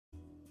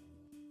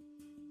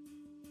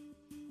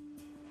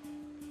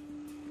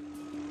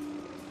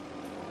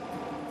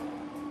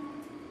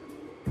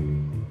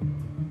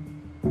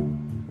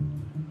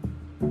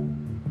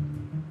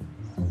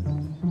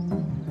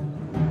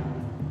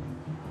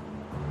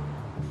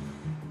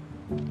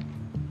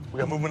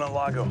got movement on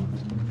Lago.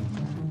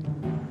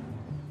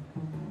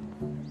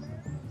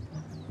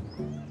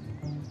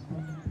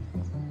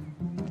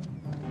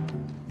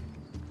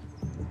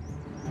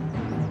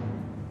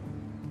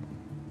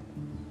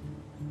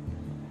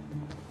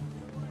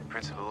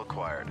 Principal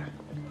acquired.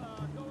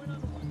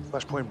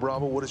 Flashpoint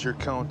Bravo, what is your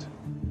count?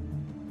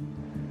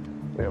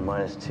 We are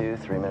 -2,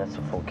 3 minutes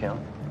to full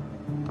count.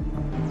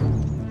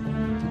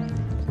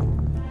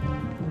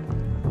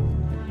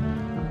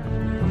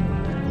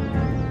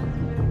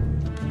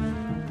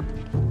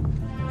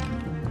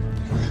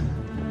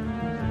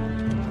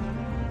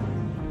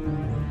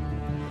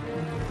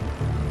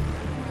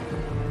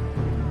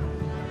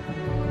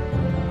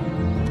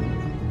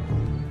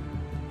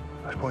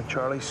 Flashpoint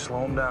Charlie,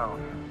 slow him down.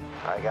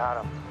 I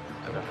got him.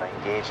 If I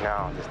engage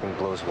now, this thing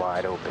blows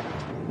wide open.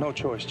 No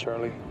choice,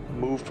 Charlie.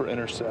 Move for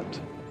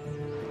intercept.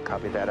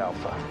 Copy that,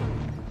 Alpha.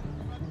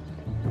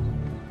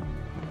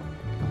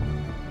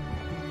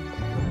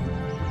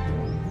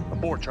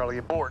 Abort, Charlie,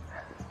 abort.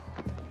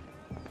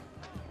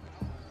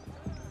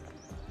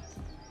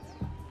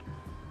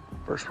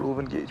 First rule of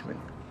engagement,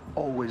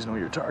 always know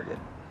your target.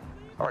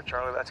 All right,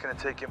 Charlie, that's gonna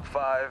take him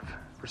 5.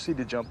 Proceed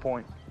to jump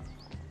point.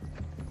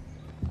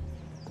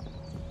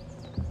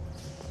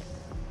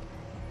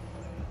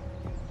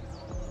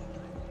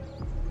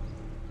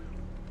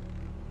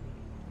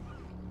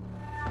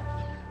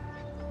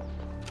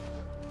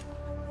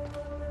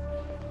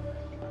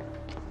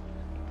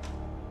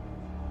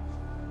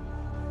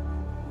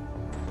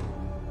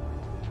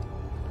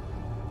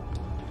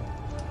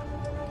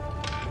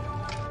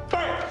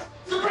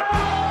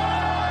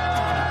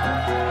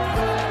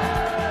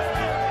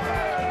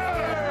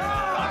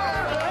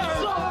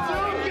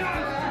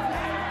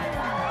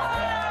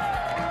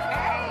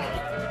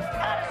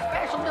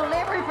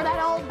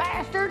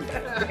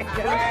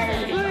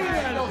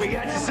 We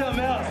got you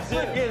something else.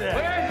 Look at that.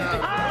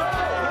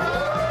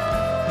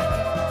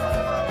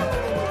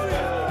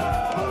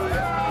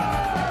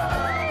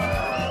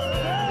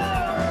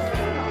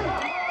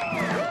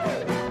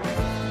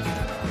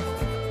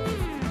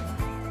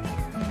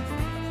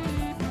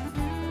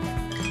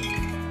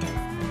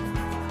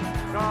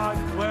 God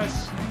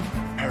bless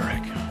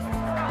Eric.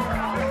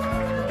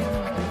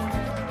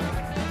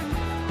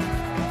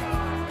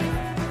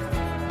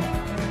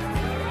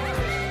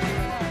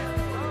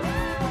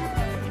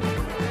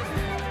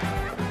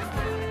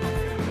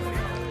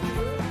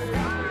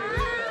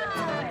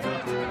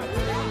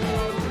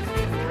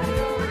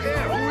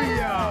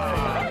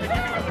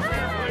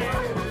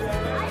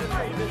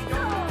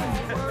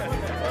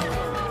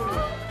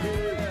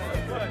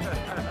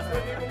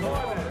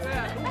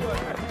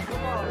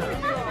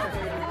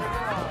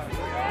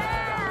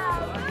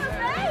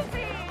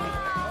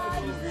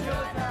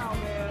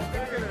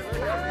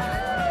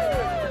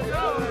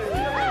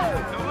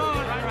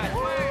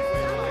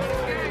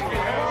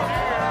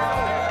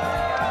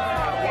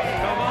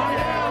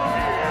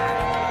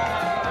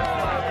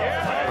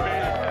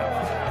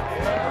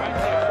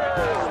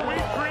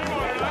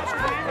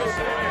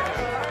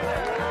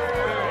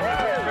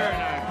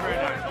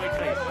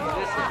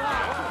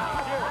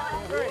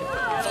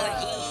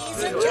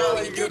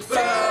 Good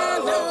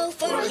fellow,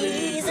 for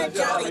he's a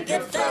jolly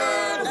good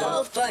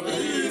fellow, for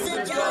he's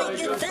a jolly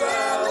good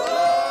fellow.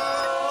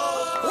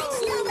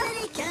 Which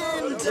nobody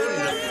can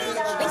deny,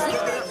 which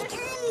nobody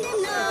can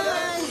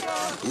deny,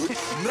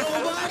 which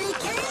nobody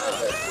can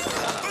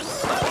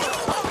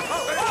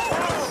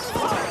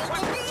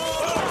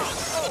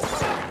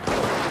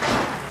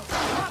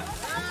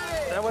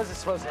That wasn't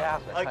supposed to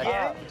happen.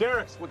 Again?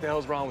 Darius, what the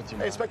hell's wrong with you,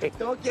 man? Hey, Inspector,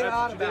 don't get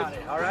out about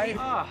it, all right?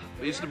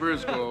 East of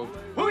Briscoe.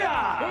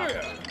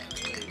 Booyah!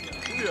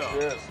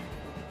 Yes.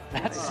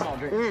 That's a small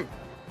drink.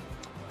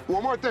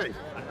 One more thing.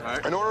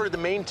 Right. In order to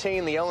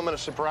maintain the element of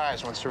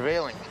surprise when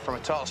surveilling from a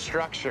tall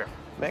structure,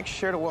 make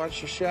sure to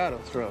watch your shadow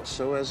throw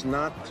so as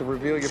not to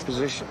reveal your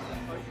position.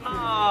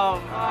 Oh,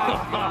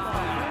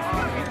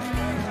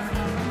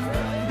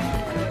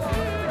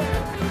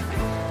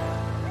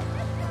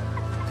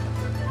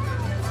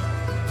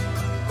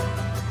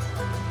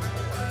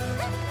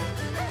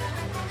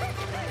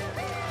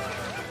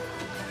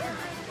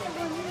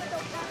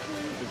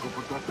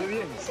 ¿Estás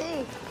bien?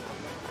 Sí.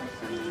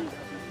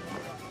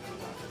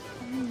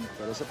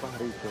 Parece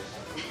pajaritos.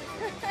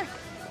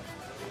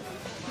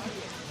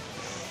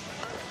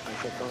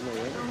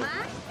 Mamá.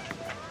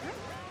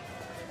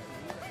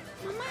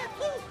 Mamá,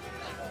 aquí.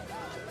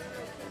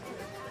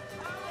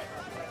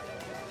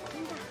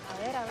 A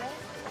ver, a ver.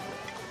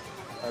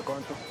 ¿A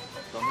cuánto?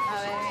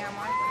 A ver, mi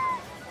amor.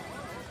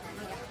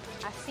 Mira,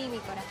 así mi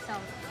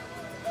corazón.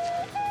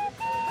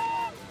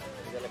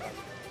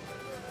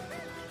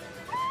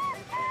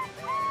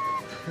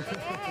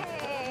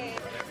 ¡Eh!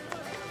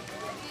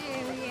 ¡Qué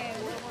bien!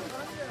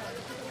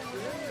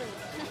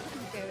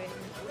 ¡Qué bien!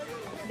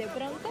 De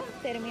pronto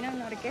termina en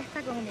una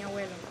orquesta con mi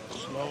abuelo.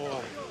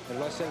 No,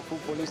 él va a ser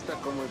futbolista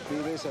como el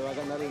pibe y se va a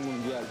ganar el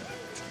mundial.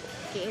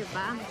 ¿Qué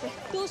va? Ese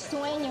es tu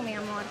sueño, mi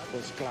amor.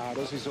 Pues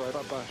claro, si soy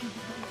papá.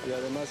 Y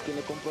además, ¿quién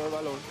le compró el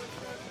balón?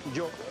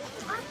 Yo.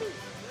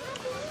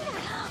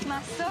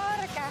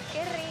 Mazorcas,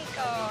 qué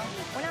rico.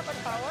 Una, por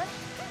favor.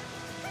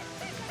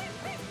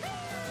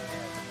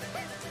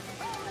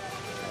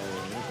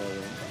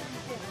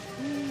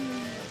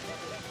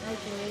 Ay,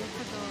 qué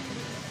rico todo.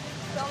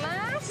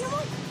 ¿Tomás?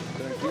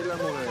 Tranquila,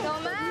 mujer.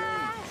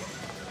 ¿Tomás?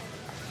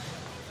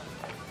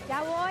 Ya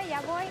voy,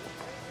 ya voy.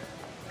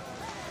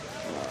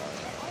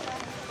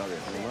 Está bien,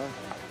 nomás.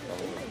 Está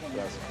bien,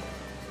 gracias.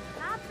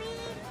 Papi.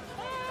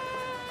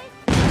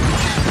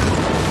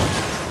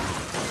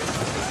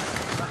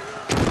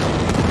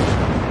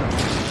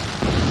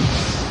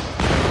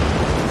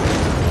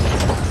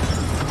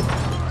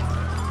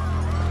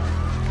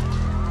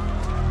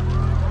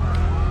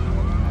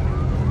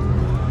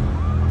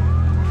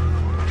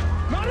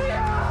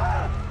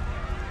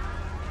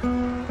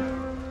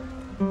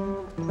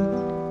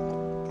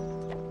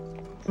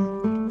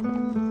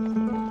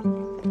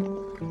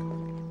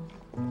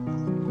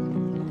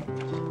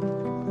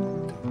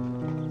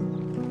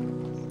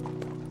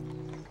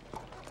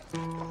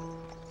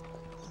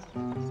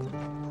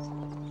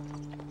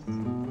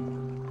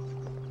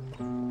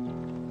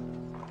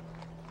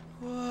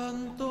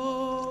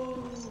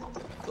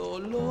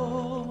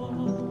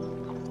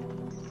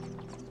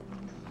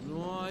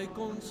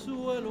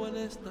 Consuelo en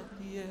esta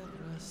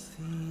tierra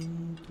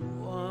sin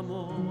tu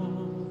amor.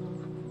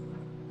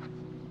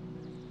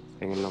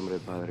 En el nombre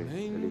del Padre, Me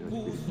del Hijo y del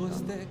impuso Espíritu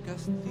Santo. este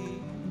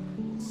castigo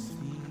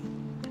sin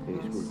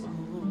Disculpa.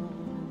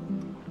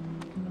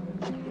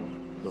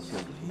 Lo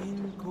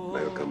siento.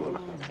 Veo, Camola.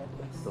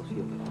 Lo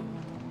siento.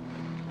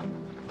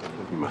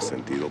 Mi más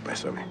sentido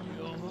pésame.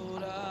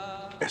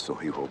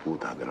 Esos hijos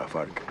putas de la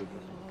FARC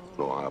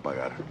lo van a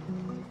pagar.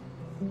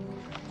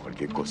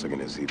 Cualquier cosa que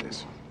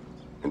necesites.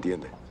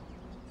 ¿Entiendes?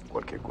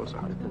 Cualquier cosa.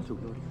 Ahora está en su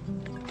gloria.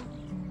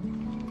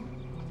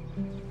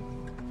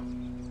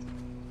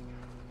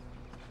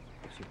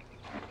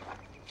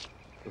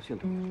 Lo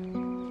siento.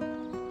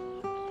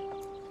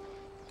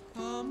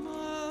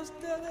 jamás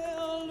te de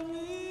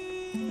olvidar.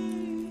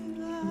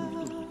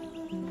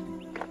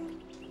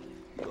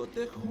 Yo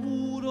te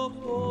juro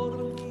por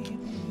mi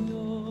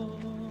Dios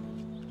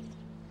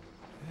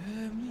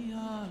que mi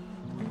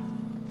alma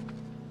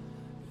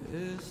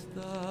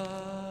está.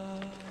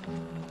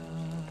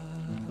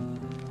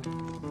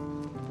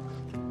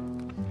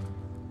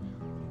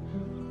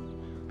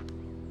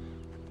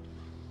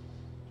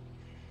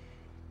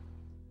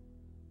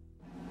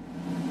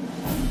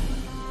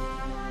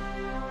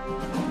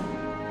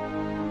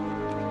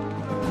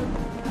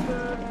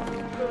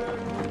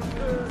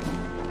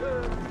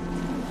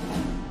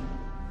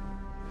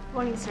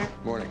 Morning, sir.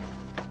 Morning.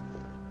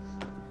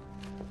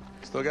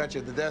 Still got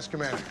you at the desk,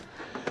 Commander.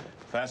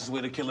 Fastest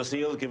way to kill a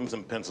seal is give him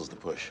some pencils to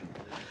push.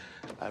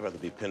 I'd rather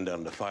be pinned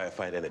down in a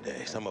firefight any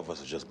day. Some of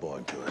us are just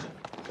born to it.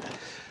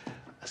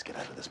 Let's get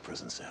out of this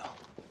prison cell.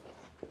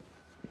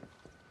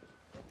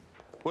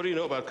 What do you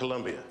know about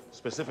Colombia,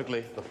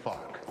 specifically the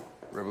FARC?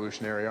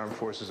 Revolutionary Armed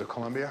Forces of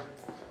Colombia.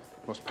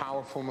 Most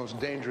powerful, most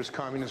dangerous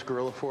communist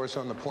guerrilla force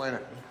on the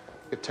planet.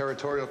 Get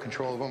territorial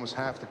control of almost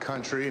half the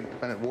country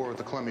and been at war with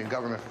the Colombian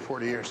government for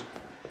 40 years.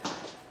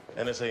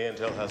 NSA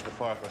intel has the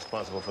FARC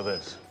responsible for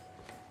this.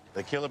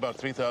 They kill about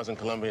 3,000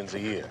 Colombians a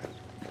year.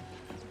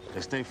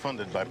 They stay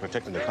funded by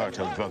protecting the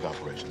cartel drug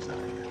operations out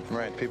here.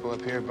 Right, people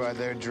up here buy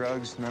their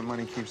drugs, and that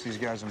money keeps these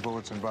guys in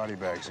bullets and body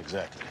bags.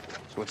 Exactly.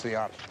 So what's the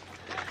op?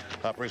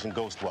 Operation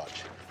Ghost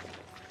Watch.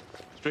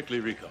 Strictly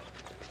recon.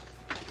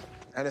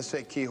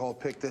 NSA Keyhole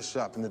picked this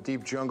up in the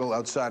deep jungle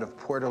outside of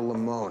Puerto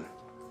Limon.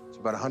 It's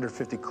about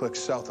 150 clicks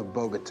south of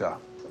Bogota.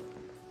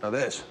 Now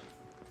this,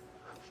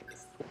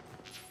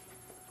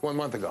 1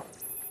 month ago.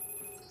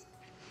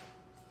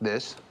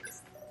 This,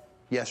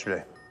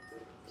 yesterday.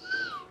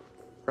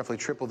 Roughly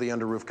triple the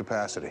under-roof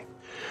capacity.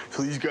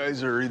 So these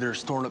guys are either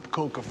storing up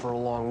coca for a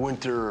long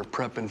winter or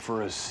prepping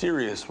for a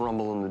serious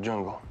rumble in the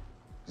jungle.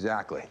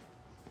 Exactly.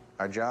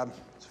 Our job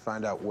is to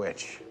find out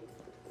which.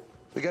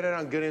 We got it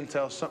on good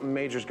intel. Something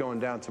major's going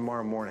down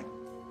tomorrow morning.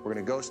 We're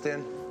gonna ghost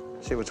in,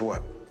 see what's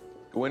what.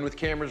 Go in with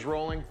cameras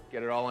rolling,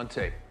 get it all on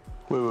tape.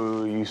 Wait,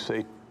 you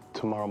say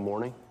tomorrow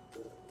morning?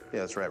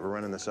 Yeah, that's right. We're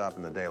running this op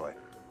in the daylight.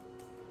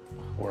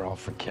 We're all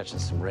for catching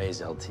some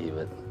rays, LT,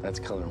 but that's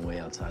coloring way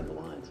outside the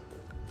lines.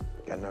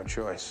 Got no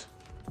choice.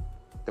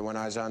 They want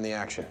eyes on the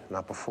action.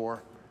 Not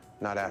before,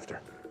 not after.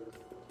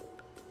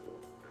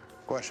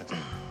 Questions?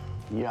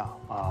 Yeah,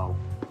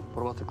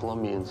 what about the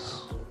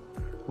Colombians?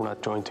 We're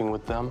not jointing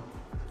with them?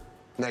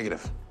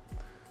 Negative.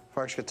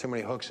 FARC's got too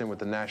many hooks in with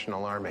the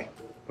National Army.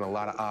 And a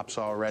lot of ops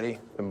already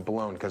been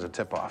blown because of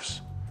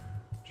tip-offs.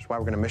 Which is why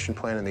we're gonna mission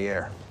plan in the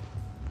air.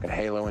 Gonna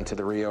halo into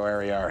the Rio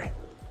Ariari.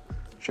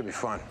 Should be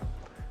fun.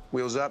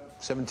 Wheels up,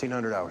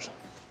 1,700 hours.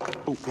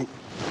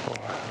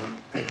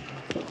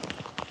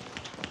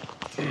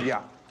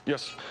 Yeah.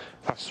 Yes.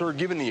 Sir,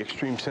 given the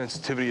extreme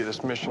sensitivity of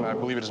this mission, I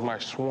believe it is my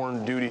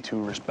sworn duty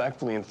to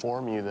respectfully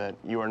inform you that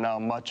you are now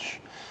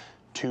much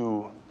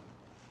too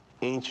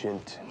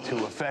ancient to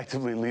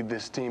effectively lead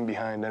this team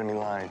behind enemy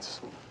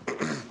lines.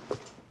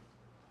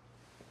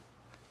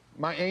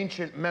 My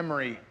ancient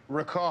memory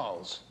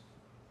recalls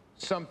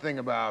something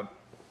about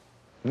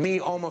me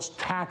almost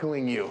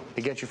tackling you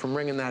to get you from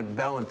ringing that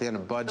bell at the end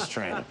of Bud's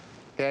train,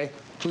 okay?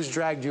 Who's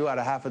dragged you out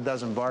of half a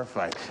dozen bar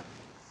fights?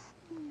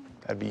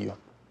 That'd be you.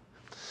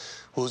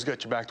 Who's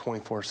got your back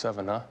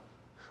 24/7, huh?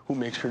 Who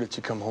makes sure that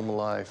you come home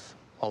alive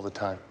all the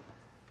time?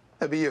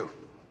 That'd be you.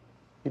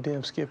 You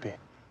damn Skippy.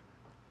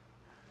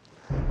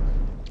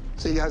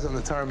 See you guys on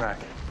the tarmac.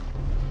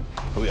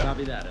 Oh, yeah.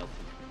 Copy that, LT.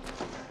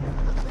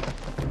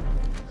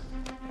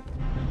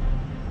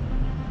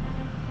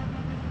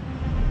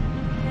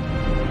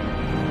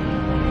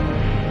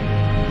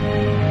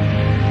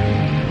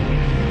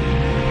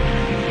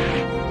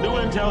 New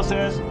intel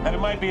says that it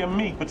might be a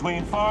meet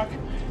between FARC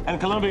and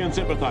Colombian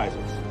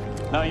sympathizers.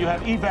 Now, you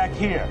have evac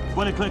here,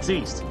 20 clicks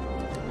east.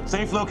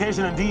 Safe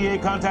location and DEA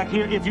contact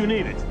here if you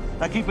need it.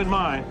 Now, keep in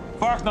mind,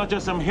 FARC's not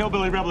just some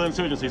hillbilly rebel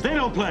insurgencies. They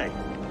don't play.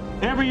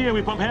 Every year,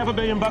 we pump $500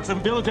 million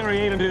of military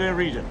aid into their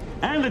region.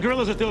 And the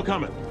guerrillas are still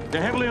coming.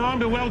 They're heavily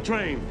armed and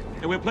well-trained,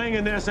 and we're playing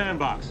in their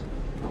sandbox.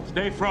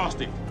 Stay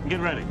frosty and get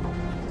ready.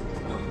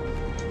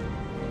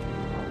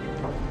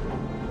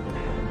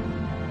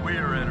 We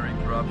are entering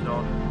drop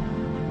zone.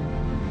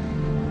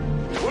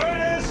 Where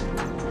it is,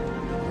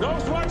 no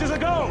swatches a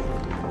go.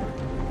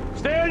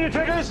 Stay on your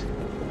triggers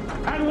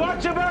and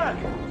watch your back.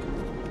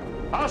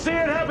 I'll see you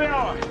at happy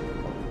hour.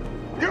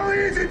 Go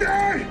easy,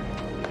 Dad!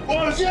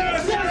 What's your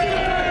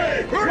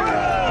city?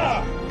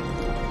 Hurrah!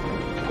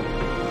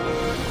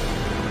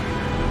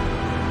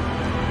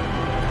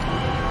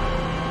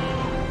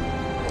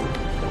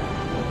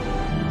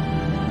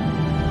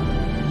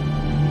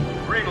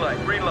 Green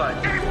light, green light.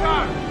 Keep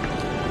going!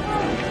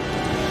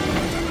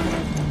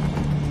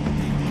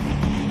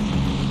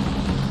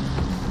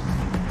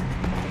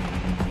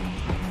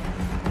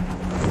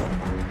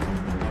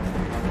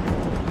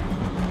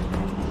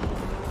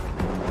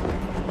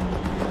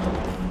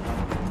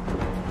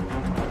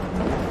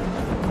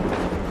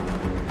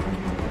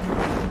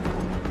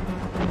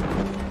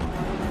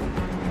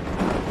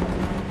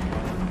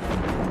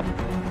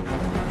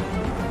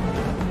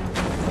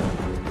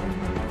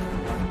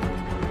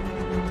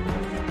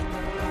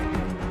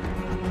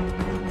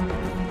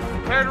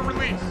 Prepare to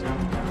release.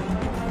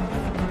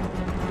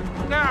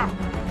 Now.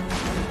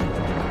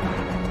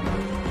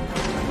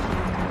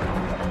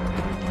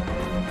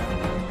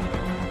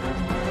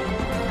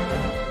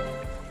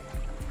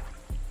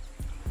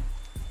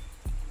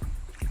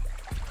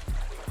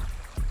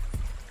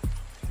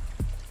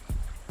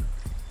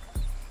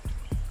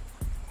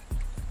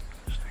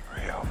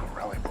 Stingray Alpha,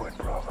 Rally Point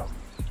Bravo.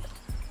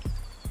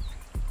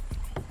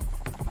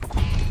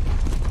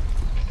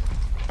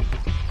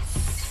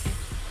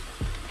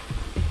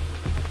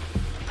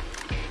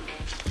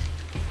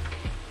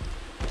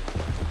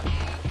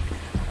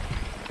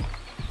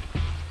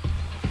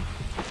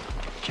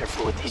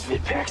 Careful with these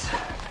vid packs.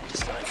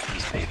 Designed for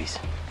these babies.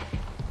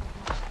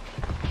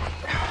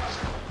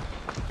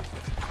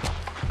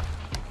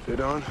 Fit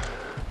on.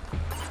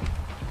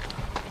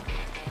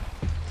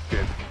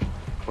 Good.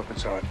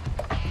 Weapons on.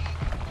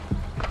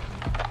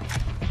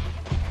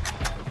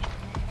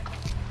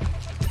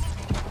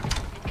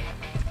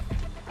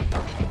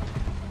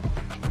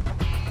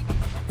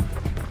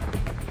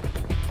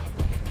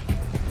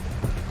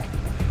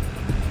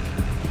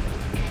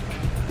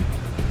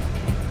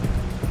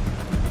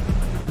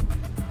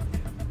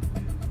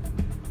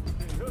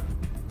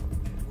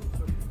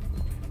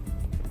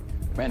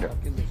 Commander,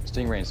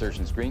 Stingray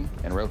insertion screen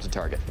and route to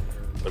target.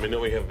 Let me know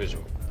we have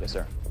visual. Yes,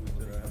 sir.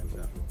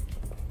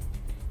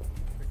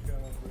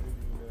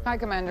 Hi,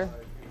 Commander.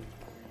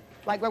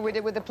 Like what we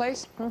did with the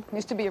place?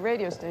 Used to be a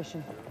radio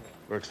station.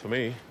 Works for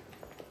me.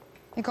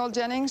 Nicole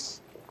Jennings,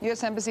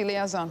 U.S. Embassy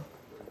liaison.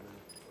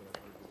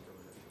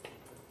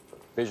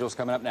 Visuals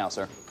coming up now,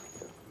 sir.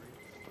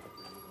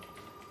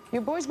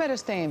 Your boys better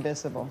stay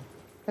invisible.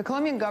 The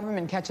Colombian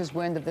government catches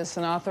wind of this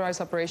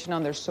unauthorized operation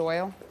on their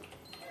soil,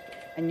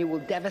 and you will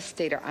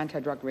devastate our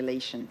anti-drug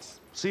relations.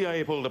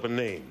 CIA pulled up a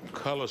name,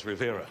 Carlos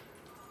Rivera.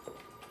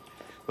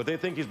 But they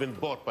think he's been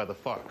bought by the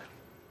FARC.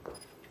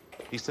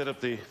 He set up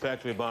the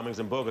factory bombings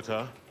in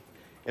Bogota,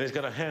 and he's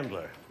got a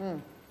handler.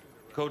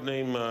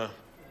 Codename,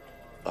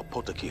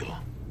 Apotequil.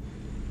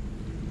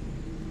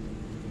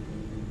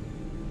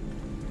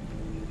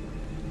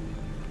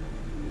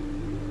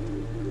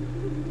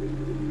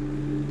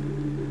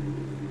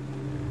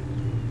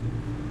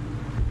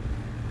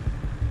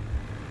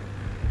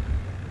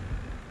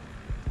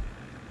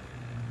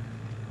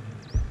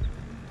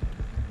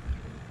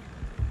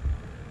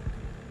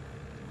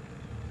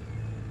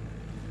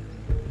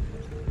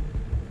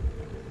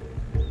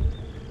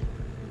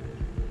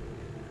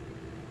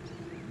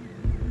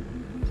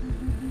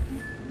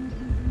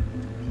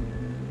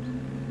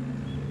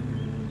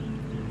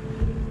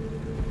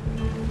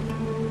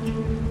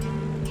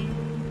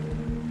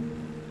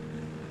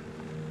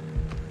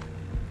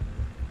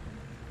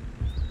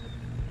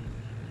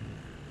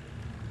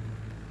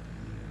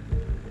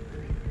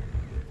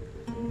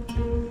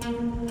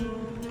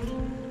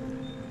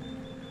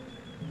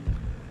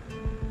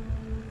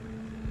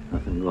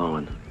 Nothing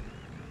glowing.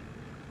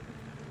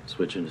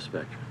 Switch into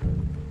Spectre.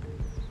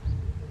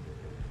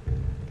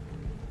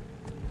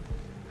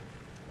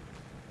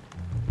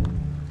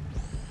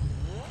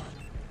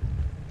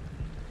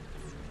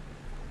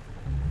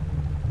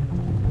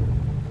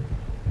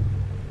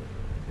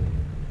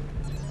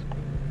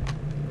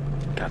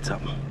 What's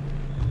up?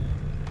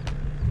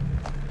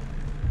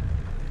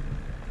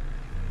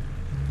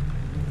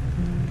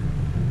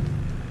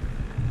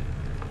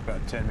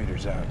 About 10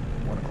 meters out,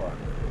 1 o'clock.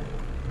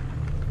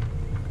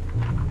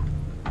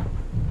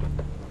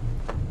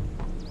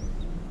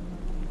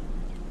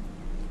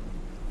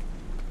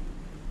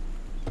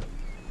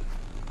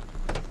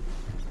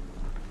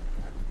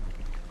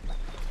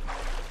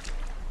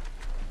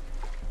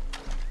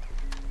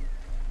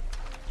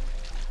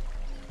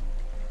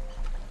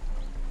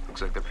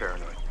 Looks like they're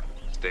paranoid.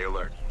 Stay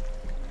alert.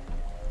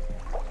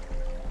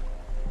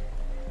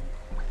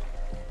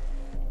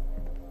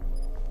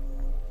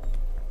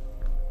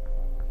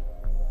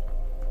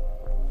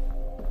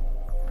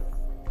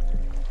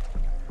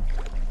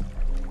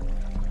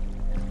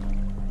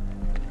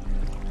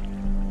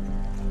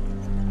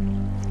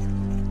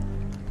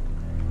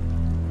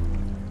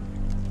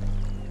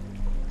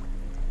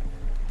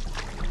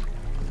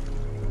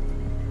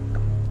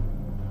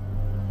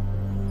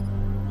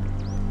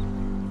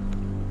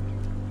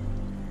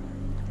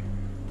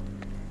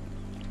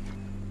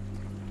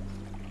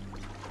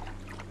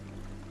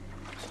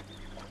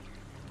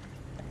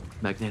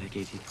 Magnetic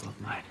 1812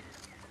 mine.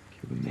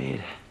 Cuban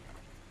made.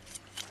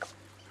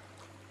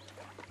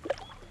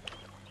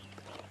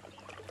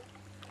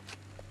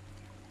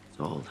 It's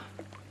old.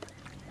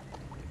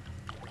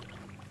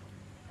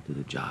 Do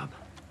the job.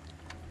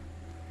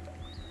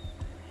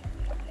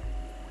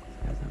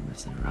 These guys aren't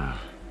messing around.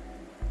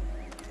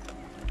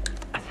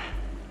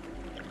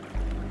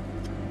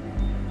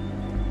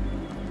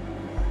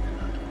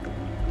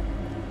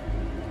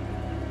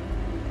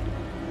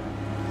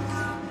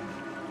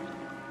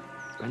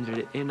 Rendered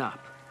it in up.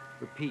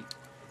 Repeat.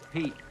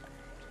 Repeat.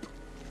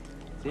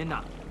 It's in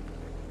up.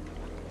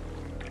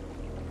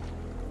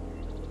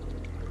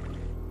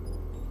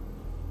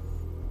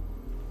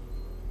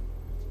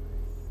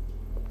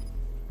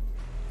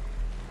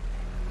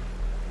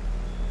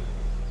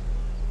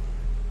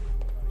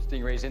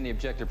 Stingray's in the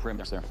objective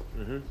perimeter, sir.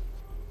 Mm-hmm.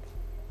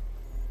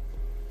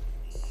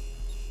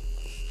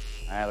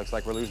 All right, looks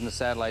like we're losing the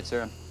satellite,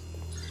 sir.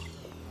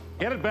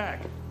 Get it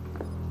back.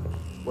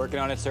 Working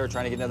on it, sir.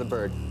 Trying to get another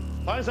bird.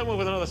 Find someone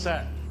with another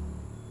sat.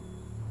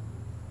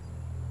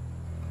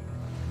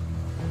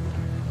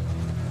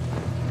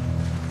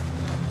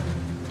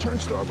 Turn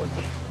starboard.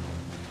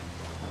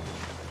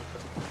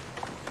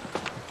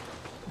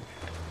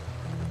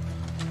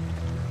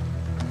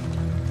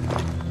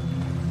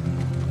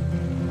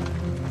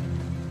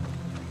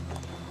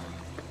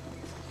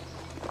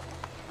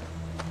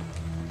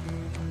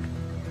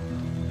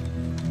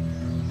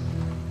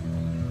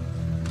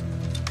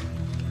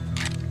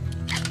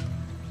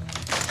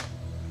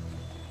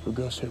 Who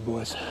goes here,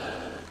 boys?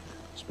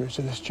 Spirits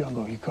of this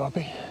jungle, you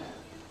copy?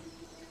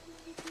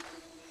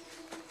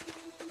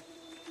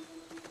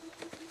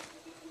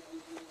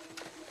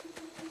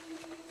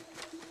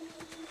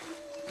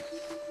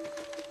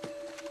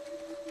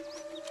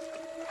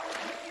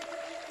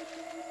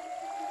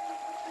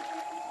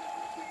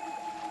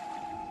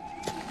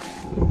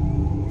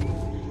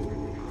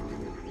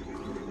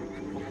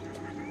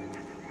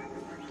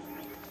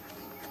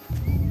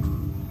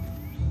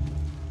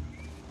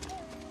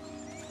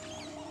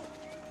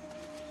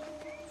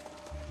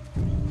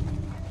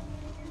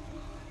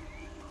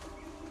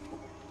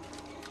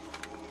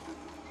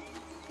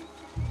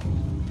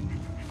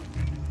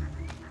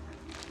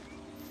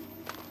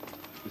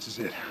 This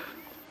is it.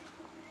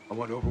 I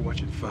want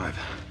Overwatch at 5.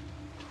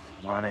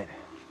 I'm on it.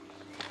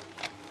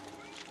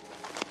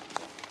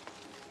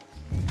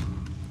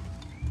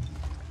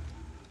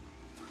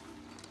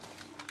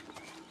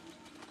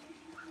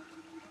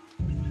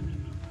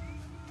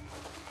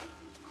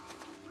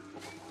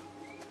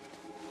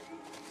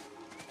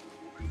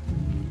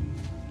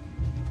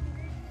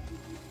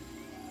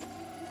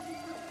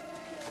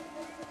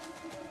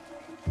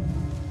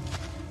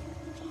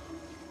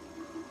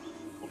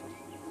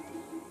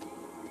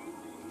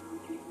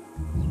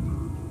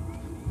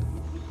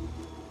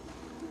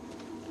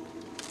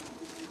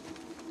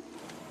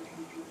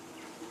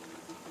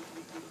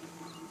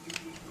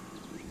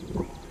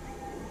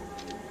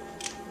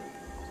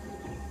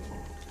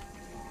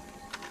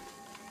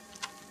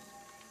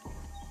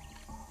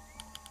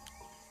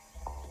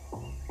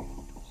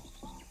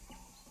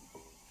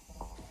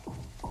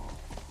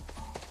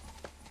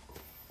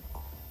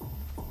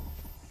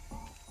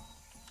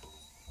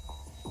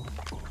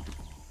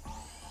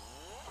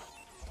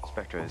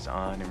 Spectra is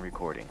on and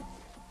recording.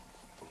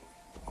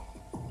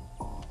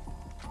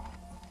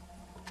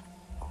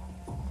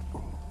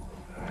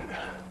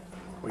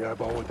 We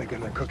eyeball what they get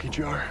in their cookie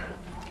jar,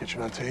 catch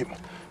it on tape,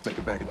 make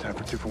it back in time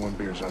for 2-for-1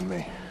 beers on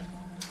me.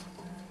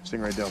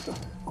 Stingray Delta,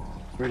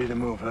 ready to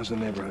move. How's the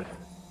neighborhood?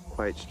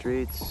 Quiet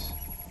streets,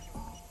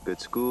 good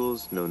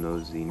schools, no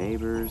nosy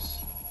neighbors.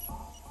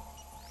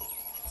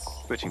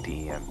 Switching to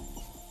EM.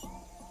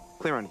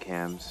 Clear on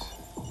cams.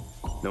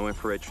 No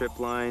infrared trip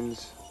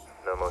lines,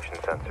 no motion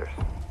sensors.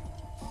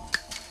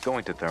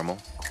 Going to thermal.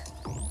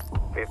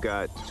 We've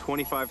got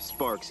 25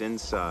 sparks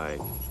inside,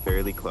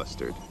 fairly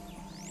clustered.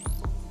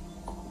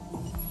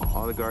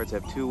 All the guards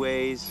have 2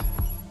 ways,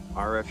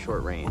 RF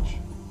short range.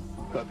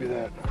 Copy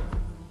that.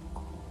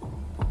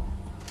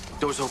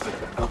 Doors open.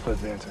 Alpha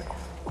advancing.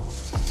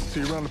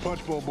 See you around the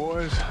punch bowl,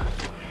 boys.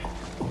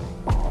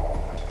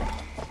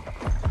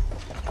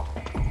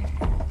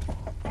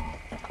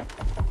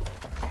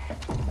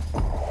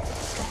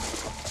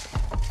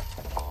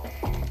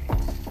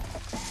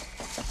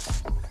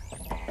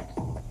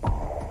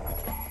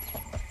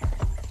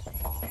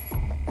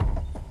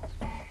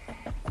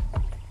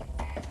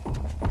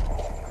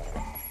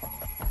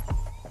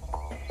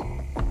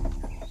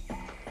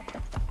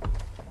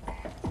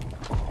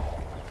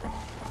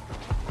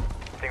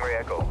 Stingray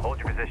Echo, hold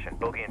your position.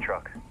 Bogey and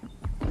truck.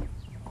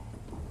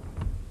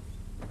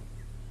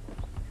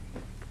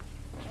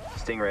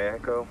 Stingray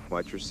Echo,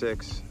 watch your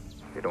 6.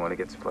 You don't want to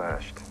get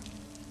splashed.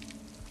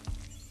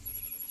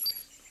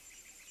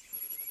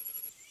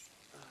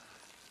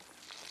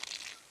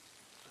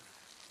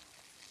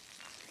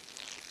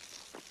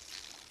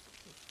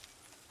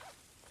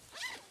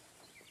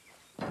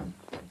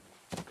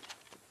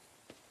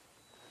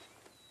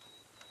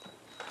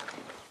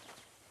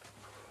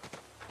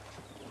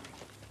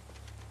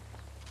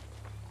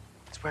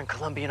 It's wearing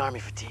Colombian Army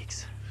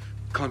fatigues.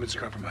 Colombians are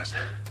compromised.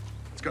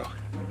 Let's go.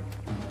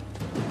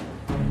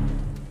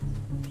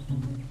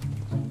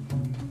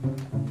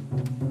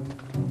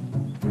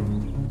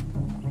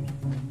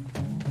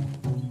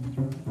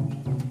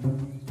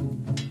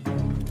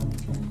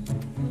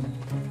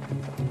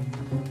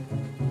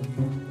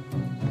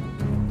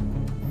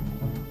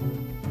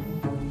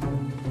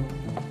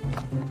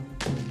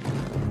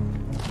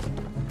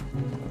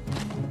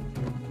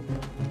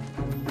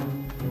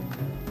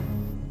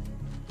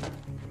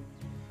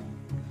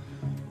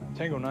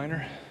 Tango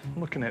Niner, I'm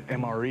looking at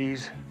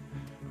MREs.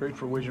 Great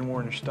for waging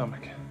war in your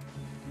stomach.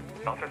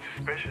 Nothing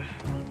suspicious.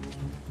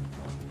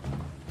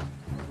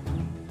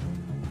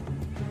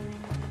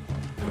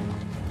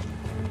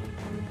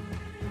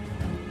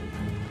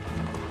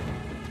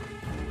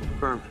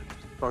 Firm.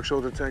 Fox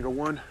Shoulder Tango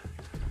 1.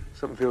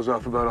 Something feels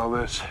off about all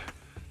this.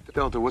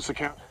 Delta, what's the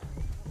count?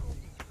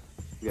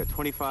 We got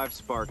 25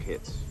 spark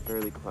hits,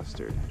 fairly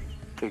clustered.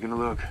 Taking a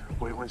look.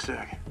 Wait 1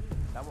 sec.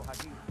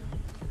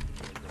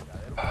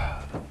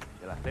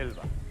 De la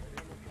selva.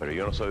 Pero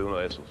yo no soy uno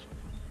de esos.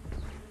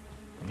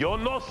 Yo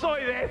no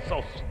soy de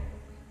esos.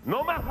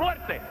 No más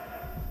muerte.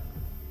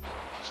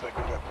 Looks like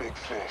we got big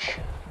fish.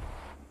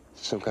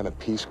 Some kind of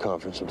peace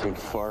conference between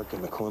FARC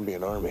and the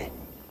Colombian Army.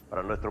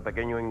 Para nuestro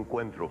pequeño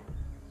encuentro.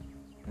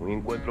 Un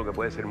encuentro que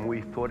puede ser muy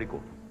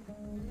histórico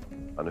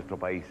a nuestro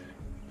país.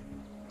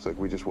 It's like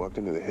we just walked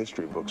into the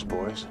history books,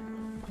 boys.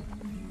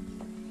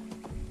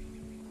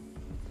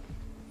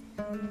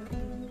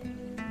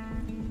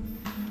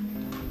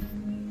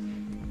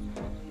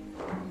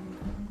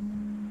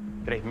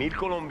 $3,000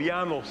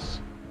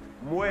 colombianos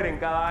mueren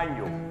cada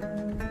año.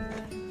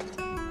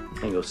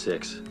 Tango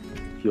 6,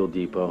 fuel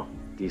depot,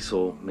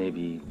 diesel,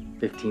 maybe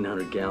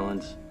 1,500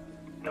 gallons.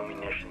 No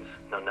munitions,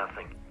 no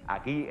nothing.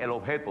 Aquí el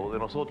objeto de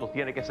nosotros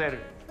tiene que ser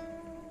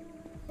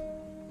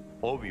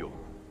obvio.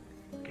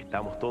 Que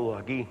estamos todos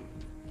aquí.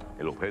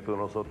 El objeto de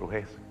nosotros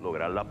es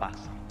lograr la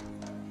paz.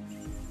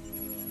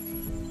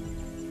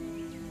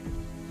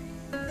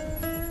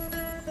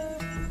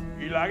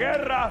 Y la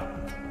guerra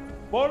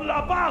por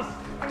la paz.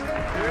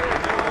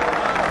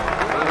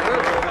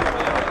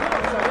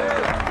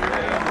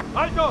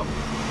 ¡Alto!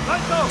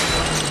 ¡Alto!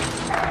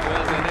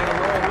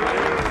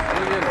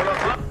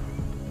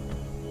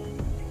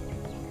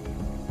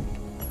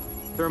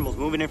 Thermals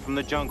moving in from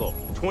the jungle.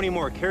 20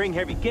 more, carrying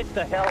heavy. Get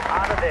the hell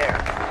out of there.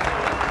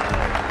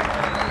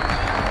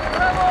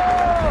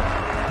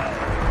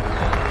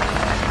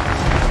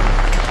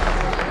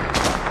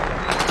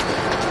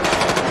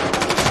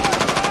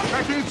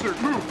 Back to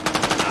insert, move.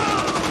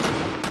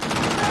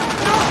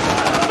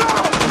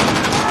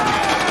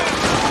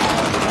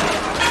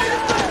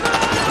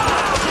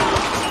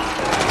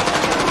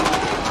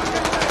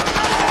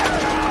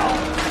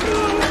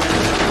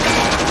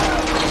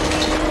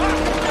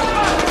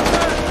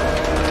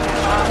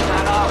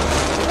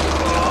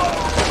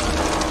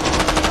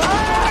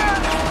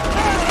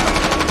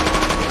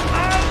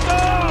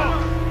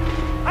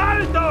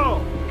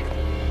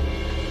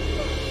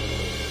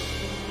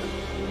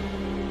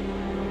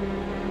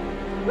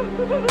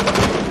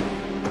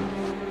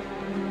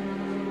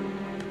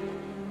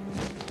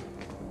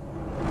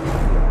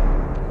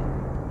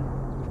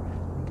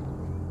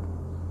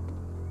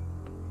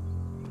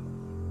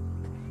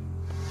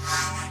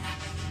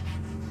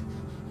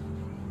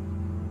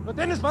 ¡No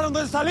tienes para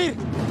dónde salir!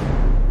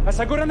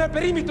 ¡Aseguran el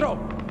perímetro!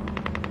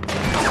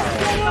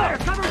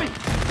 ¡Cover me!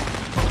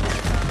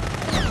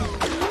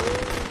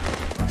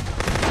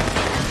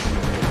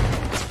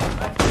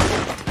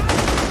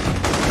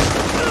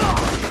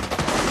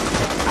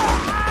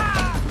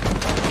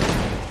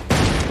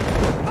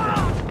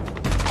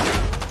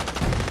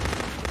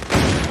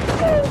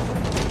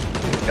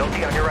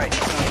 LT on your right.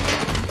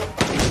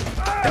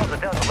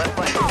 Delta, left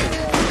flank.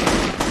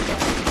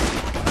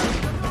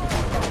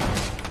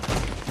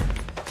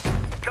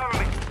 Cover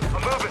me.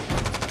 I'm moving.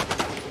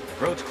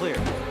 Road's clear.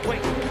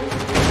 Wait.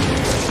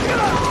 Get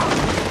up!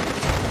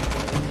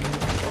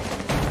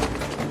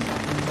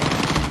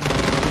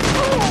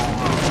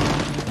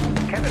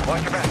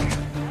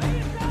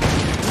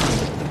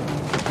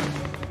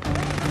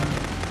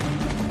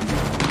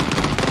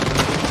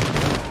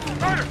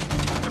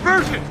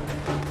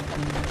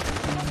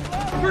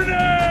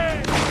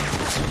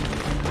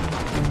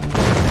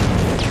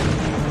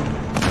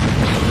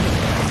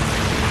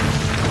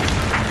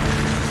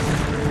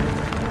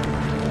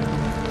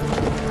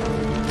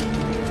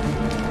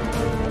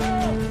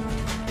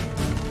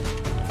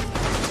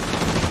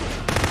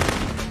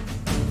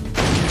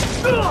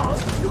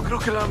 Yo creo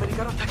que el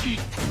americano está aquí.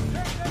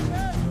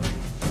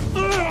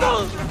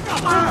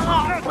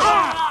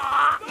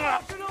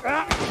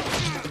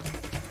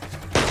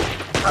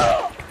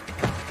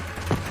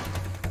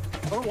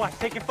 Overwatch,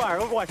 taking fire.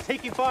 Overwatch,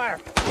 taking fire.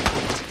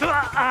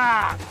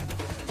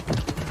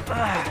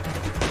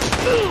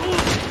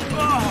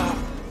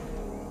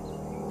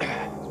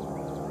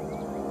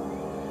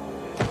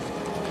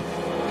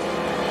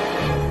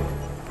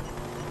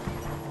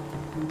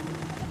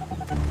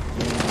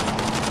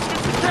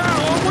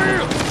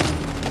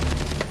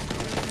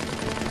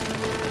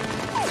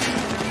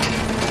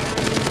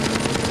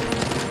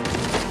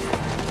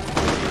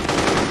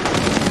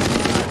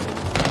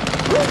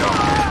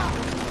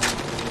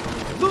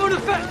 Lower the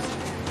fence!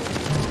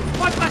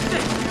 Watch my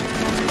stick!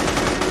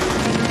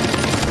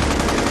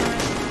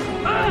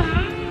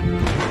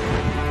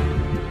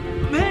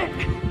 Man!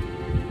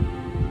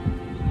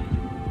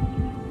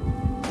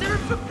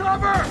 There's some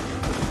cover!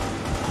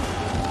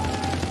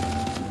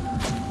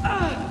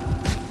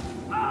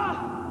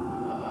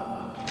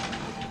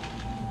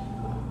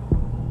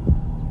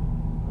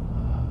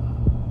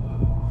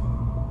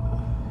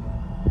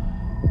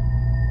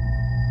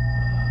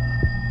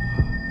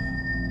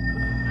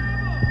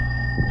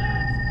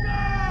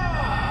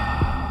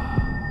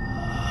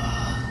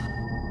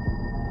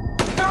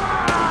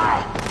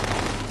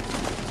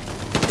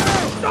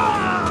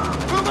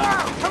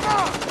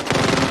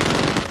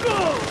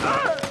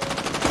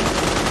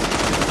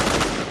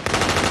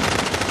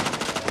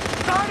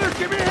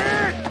 Give me a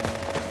hand!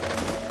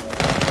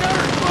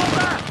 Connors, fall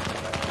back!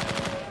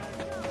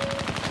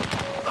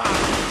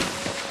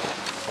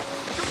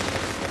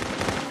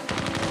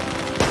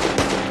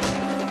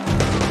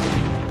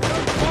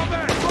 Fall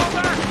back! Fall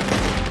back!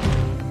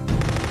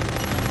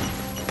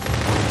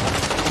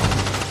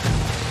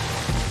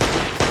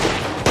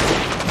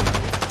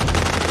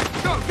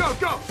 Go, go,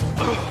 go!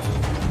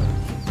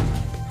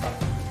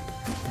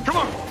 Come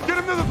on, get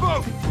him to the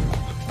boat!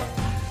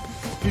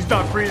 He's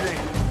not breathing.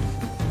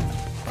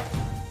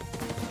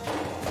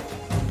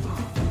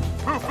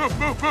 Move, move,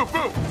 move, move,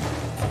 move!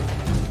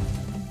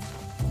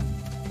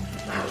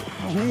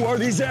 Who are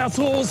these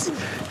assholes?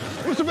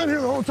 Must have been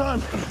here the whole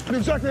time. I knew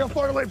exactly how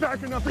far to lay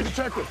back and not be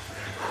detected.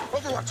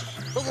 Overwatch!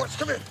 Overwatch,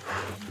 come in!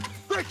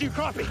 Thank you,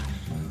 copy!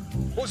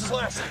 What was his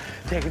last?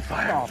 Taking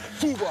fire. Oh,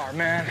 foobar,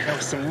 man. There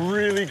was some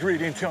really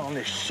great intel on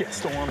this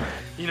shitstorm.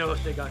 You know,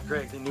 if they got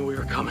Greg, they knew we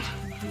were coming.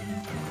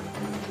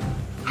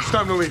 It's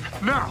time to leave.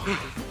 Now!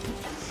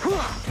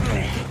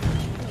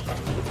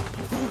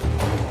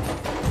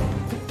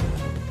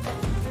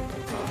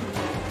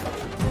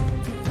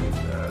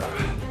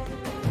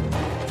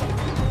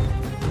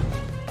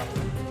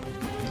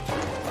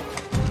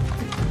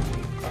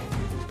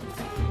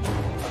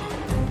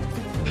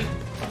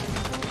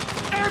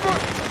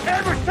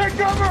 Amber, take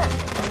cover!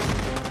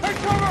 Take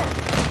cover!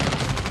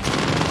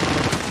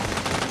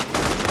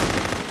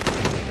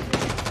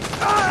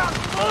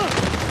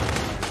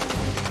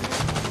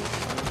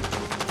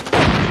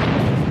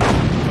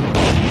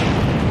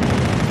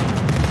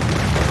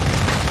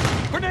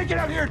 We're naked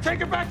out here.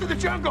 Take it back to the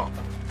jungle.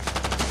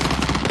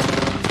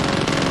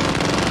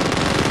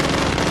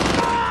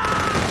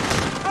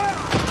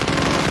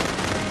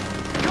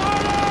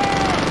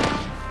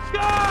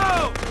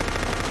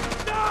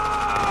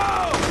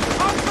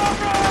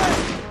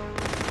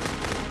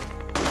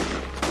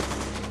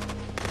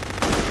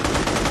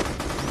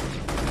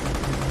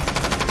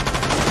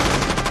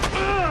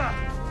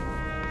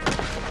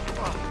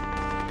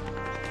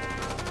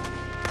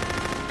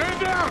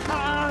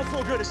 It's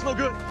no good. It's no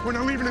good. We're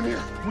not leaving him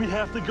here. We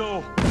have to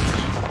go.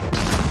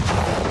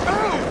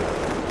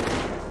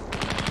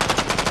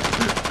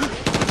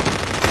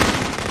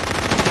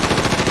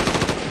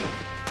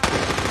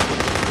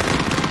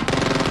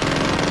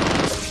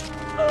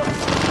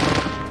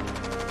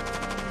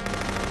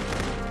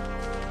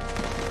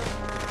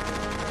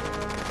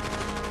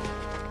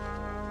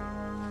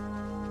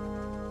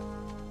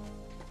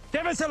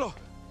 ¡Llévenselo!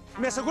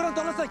 ¿Me aseguran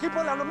todos los equipos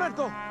del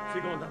armamento?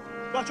 Sí, comandante.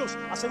 Gachos,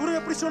 aseguren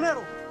al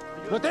prisionero.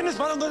 ¿No tienes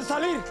para dónde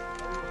salir?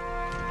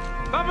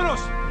 ¡Vámonos!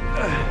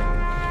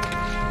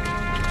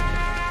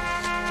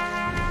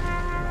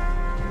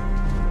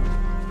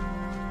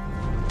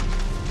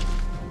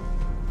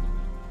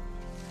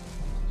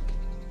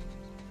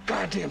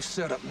 Goddamn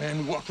setup,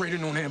 man. We walked right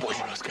into an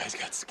ambush. Oh, those guys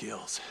got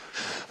skills.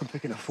 I'm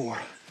picking up 4.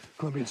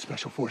 Colombian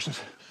Special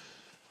Forces.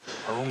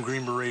 Our own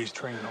Green Berets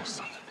training those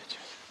sons of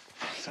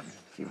bitches. Something,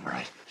 you're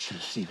right. Should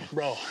have seen it.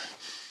 Bro,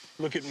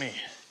 look at me.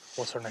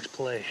 What's our next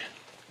play?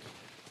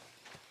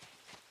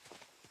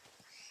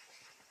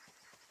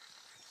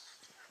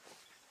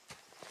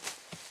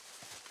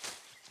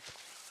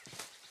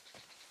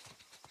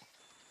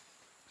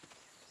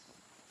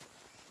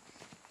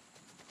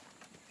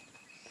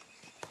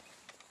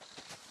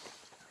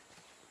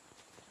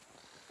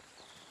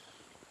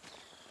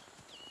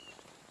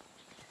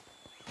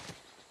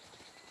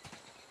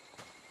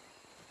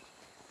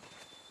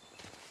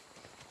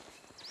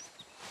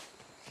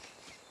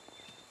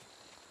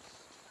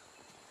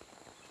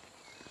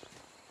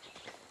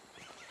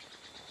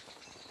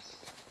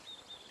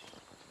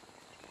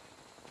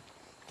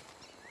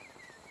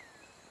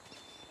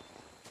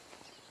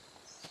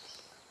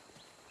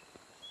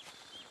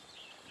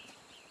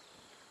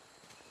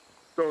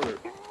 stoner.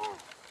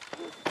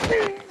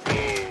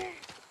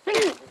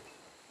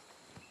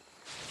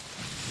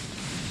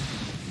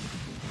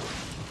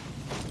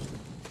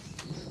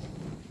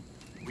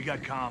 We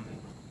got comm.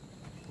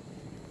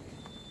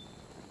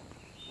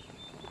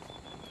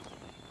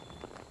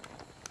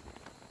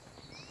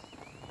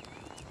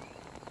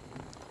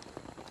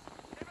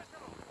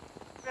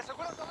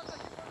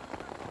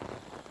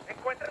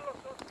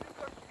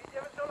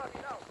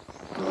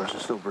 Dolores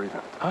is still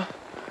breathing. Huh?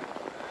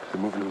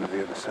 They're moving him to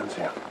the other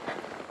Sensia.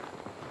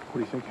 What are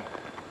you thinking?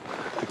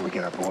 I think we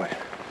get our boy.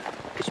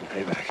 Get some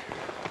payback.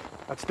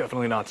 That's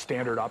definitely not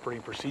standard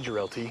operating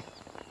procedure, LT.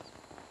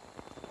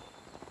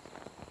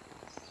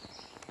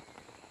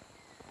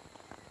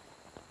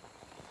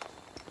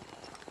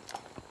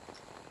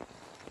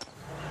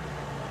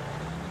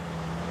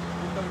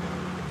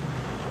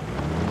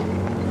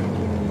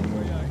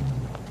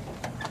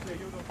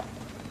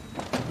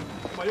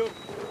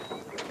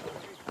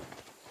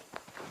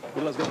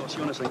 Vi las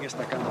grabaciones en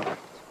esta cámara.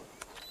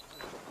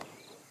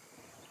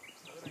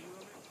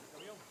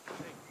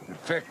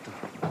 Perfecto.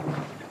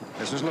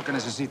 Eso es lo que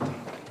necesito.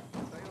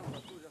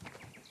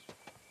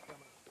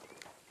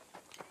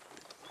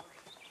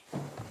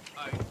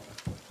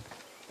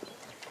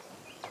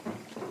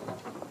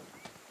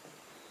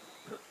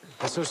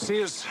 Esos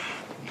tíos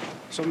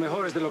son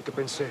mejores de lo que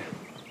pensé.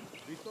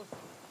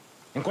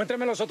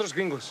 Encuéntrame los otros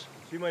gringos.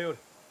 Sí, mayor.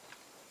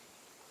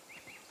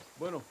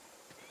 Bueno,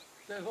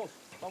 ustedes dos,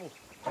 vamos.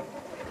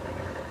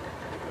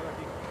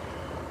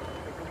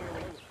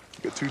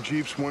 Got 2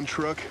 Jeeps, 1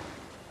 truck.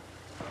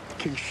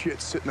 King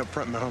shit sitting up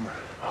front in the Hummer.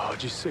 Oh,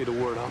 just say the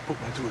word. I'll put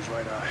one to his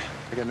right eye.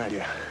 I got an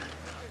idea.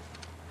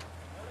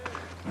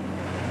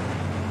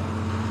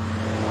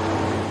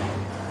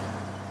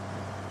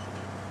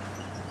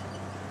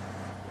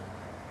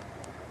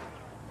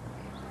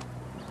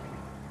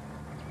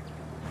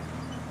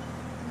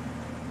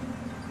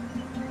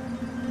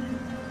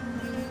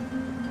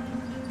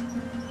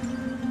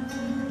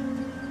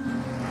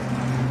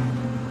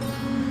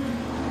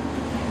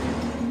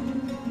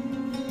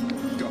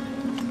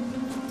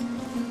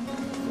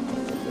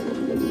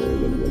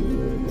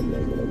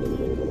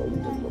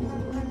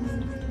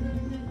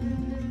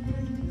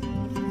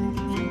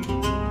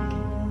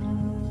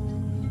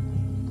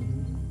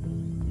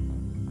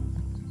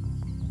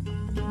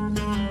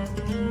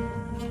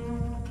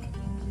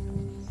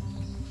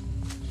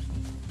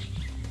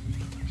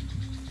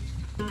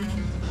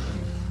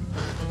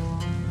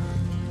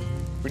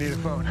 We need a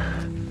phone.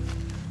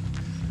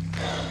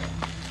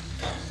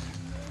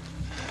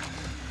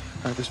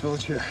 All right, this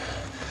village here.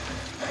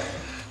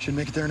 Should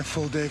make it there in a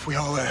full day if we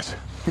haul ass.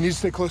 We need to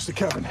stay close to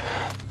Kevin.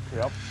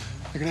 Yep.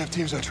 They're gonna have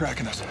teams out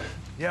tracking us.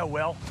 Yeah,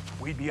 well,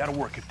 we'd be out of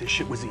work if this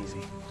shit was easy.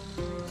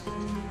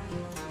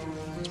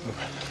 Let's move.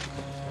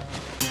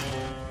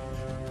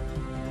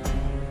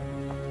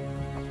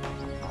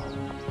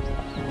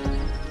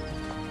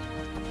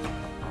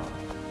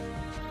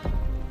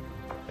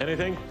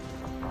 Anything?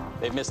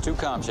 They've missed 2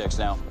 comm checks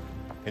now.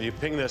 Can you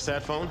ping their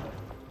sat phone?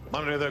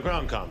 Monitor their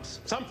ground comms.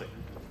 Something.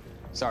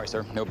 Sorry,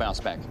 sir. No bounce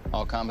back.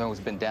 All comm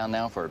has been down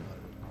now for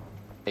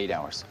 8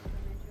 hours.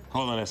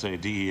 Hold on, SA,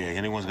 DEA.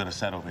 Anyone's got a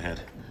sat overhead.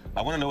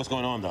 I want to know what's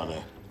going on down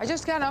there. I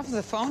just got off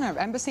the phone at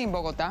embassy in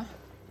Bogota.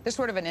 There's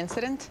sort of an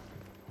incident.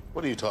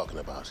 What are you talking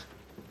about?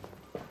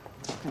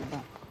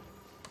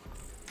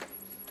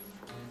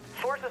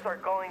 Sources are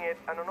calling it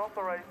an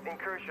unauthorized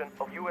incursion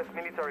of U.S.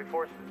 military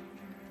forces.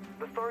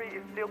 The story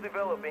is still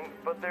developing,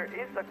 but there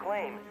is a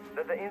claim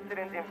that the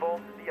incident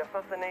involved the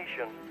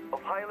assassination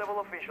of high-level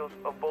officials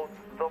of both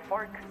the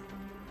FARC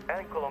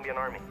and Colombian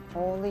army.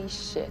 Holy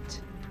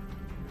shit.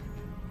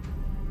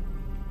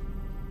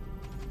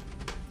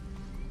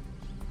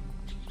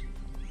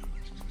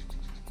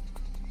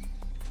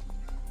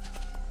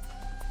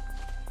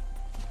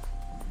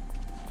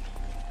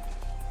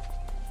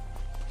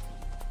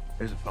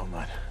 There's a phone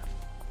line.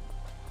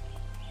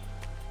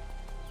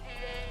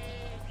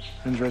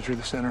 Runs right through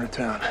the center of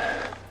town.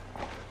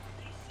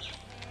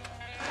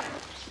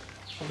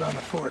 Hold down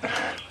the fort.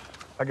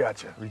 I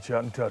got you. Reach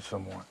out and touch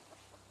someone.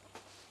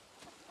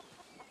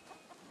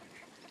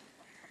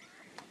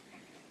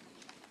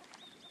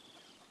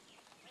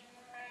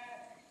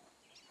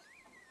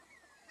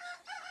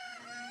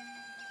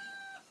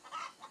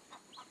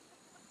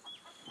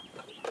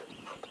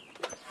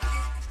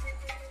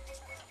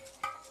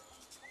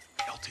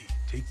 LT,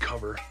 take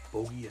cover.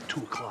 Bogey at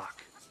 2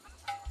 o'clock.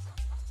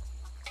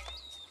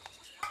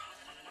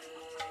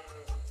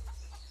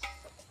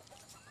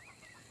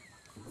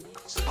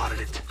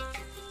 Spotted it.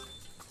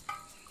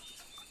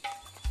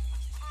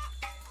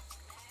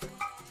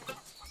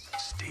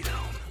 Stay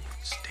down.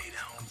 Stay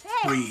down.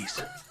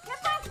 Freeze.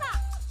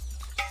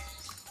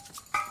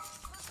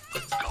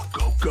 Go,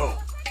 go, go.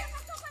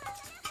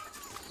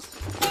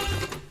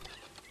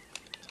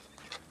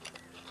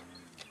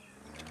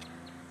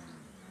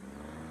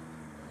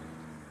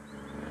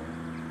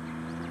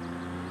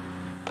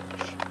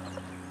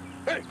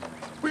 Hey,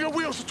 we got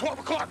wheels at 12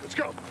 o'clock. Let's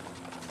go.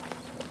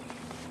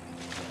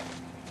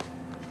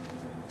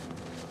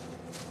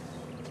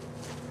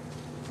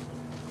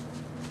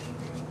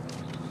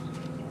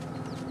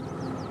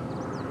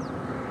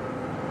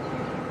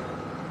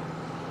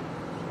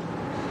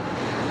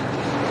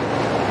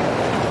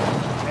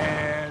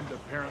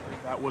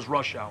 thought was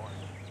rush hour.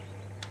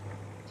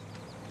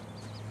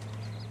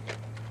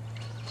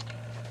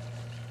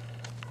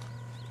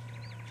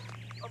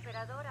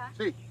 Operadora.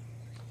 Sí.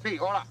 Sí,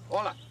 hola,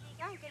 hola.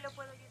 Diga, ¿en qué lo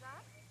puedo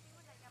ayudar?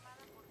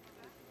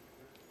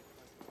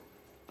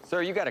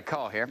 Sir, you got a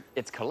call here.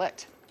 It's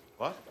collect.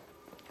 What?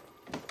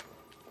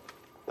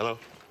 Hello?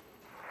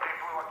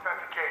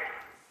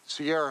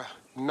 Sierra,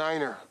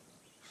 Niner,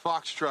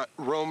 Foxtrot,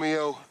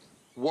 Romeo,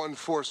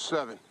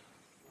 147.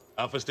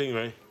 Alpha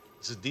Stingray,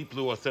 this is Deep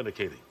Blue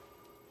authenticating.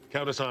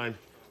 Countersign.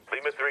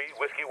 Lima 3,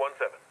 Whiskey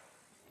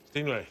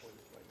 17. Stingray,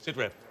 sit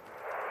rep.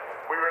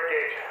 We were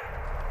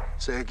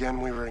engaged. Say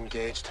again, we were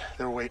engaged.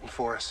 They were waiting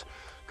for us.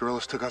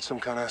 Guerrillas took out some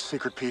kind of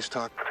secret peace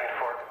talk. Between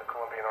FARC and the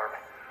Colombian army.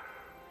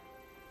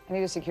 I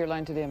need a secure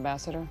line to the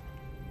ambassador.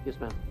 Yes,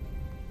 ma'am.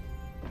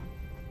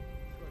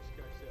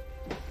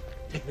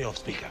 Take me off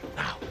speaker,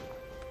 now.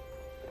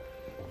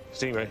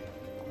 Stingray,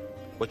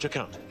 what's your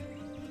count?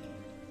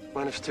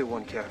 -2,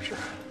 1 capture.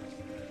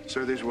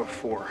 Sir, these were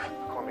 4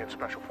 Colombian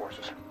Special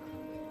Forces.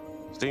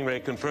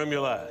 Stingray, confirm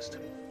your last.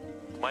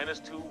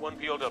 -2, 1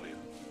 POW.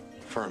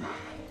 Firm.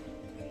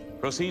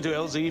 Proceed to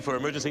LZ for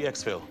emergency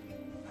exfil.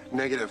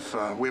 Negative.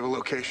 We have a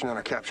location on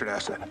a captured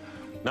asset.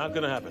 Not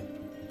gonna happen.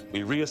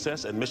 We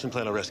reassess and mission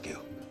plan a rescue.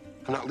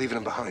 I'm not leaving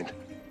him behind.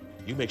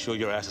 You make sure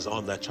your ass is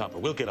on that chopper.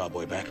 We'll get our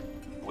boy back.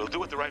 We'll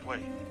do it the right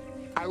way.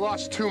 I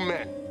lost 2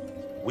 men.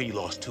 We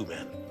lost 2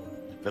 men.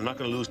 I'm not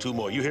gonna lose 2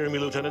 more. You hearing me,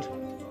 Lieutenant?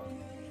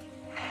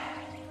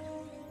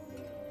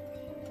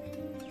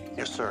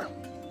 Yes, sir.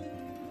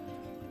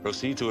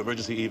 Proceed to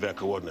emergency evac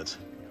coordinates.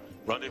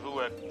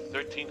 Rendezvous at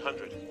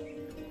 1300.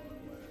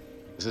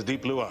 This is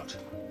Deep Blue out.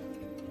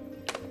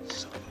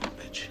 Son of a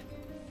bitch.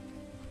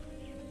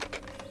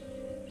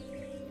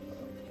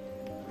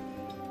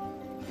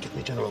 Get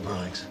me General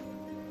Braggs.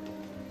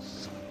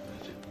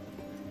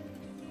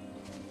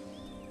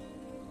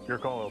 Your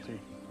call, LT.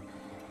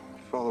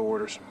 Follow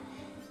orders.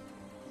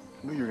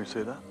 I knew you were gonna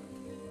say that.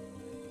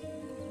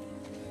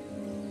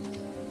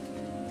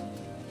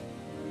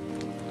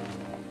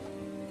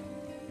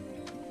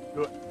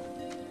 Do it.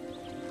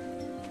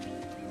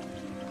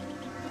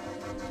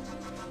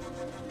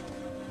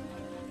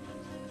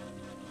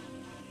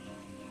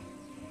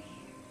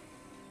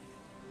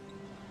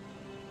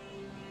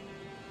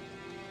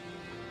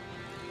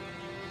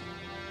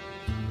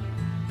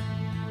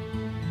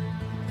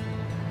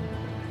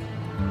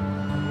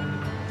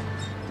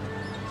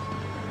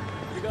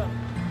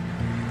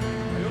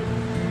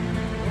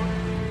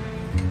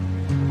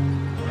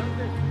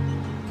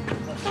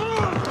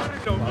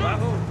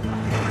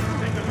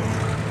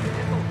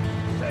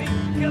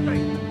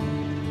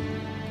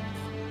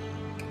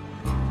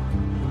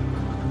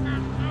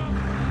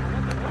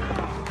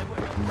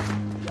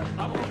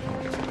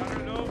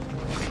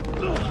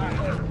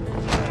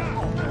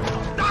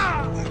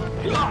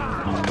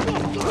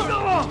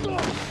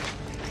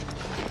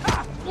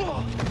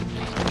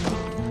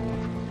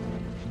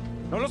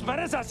 No los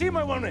pares así,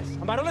 huevones.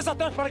 Amarones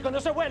atrás para que no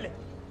se huele.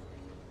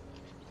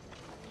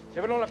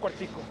 Llévenlo a la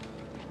cuartico.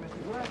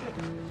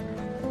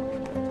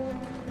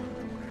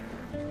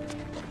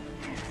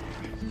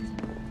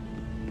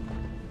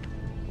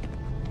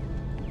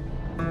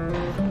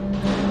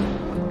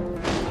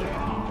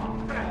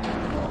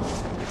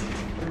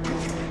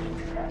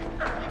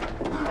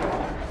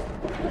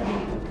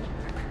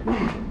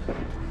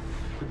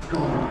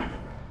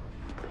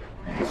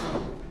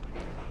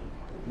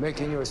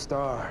 Making you a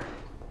star.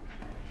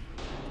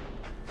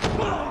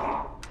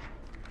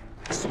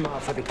 Smile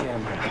for the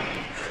camera.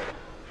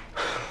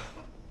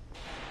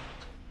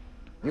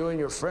 You and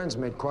your friends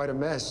made quite a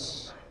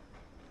mess.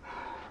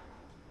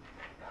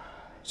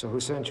 So who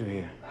sent you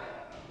here?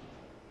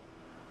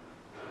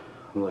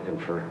 I'm looking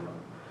for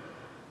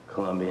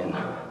Colombian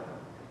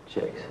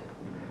chicks.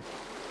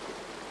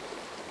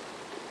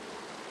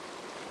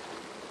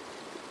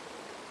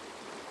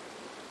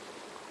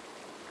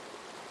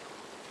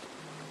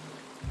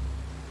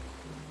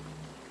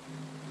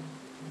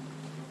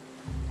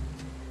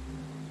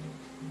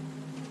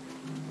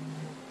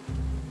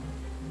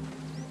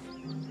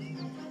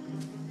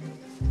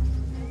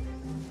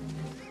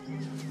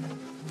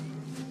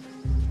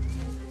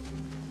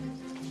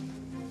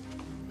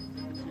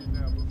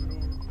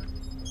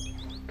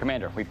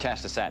 Commander, we've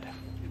tasked Assad.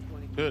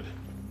 Good.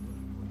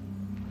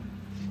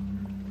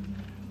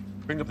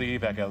 Bring up the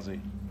evac, LZ.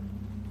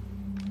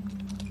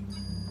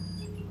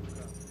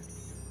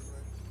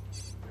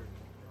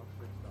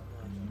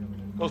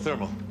 Go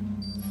thermal.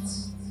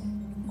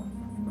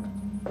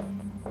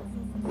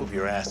 Move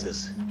your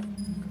asses.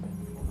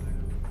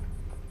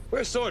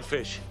 Where's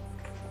Swordfish?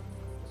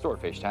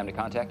 Swordfish, time to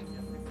contact.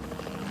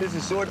 This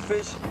is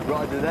Swordfish.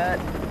 Roger that.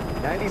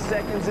 90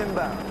 seconds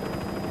inbound.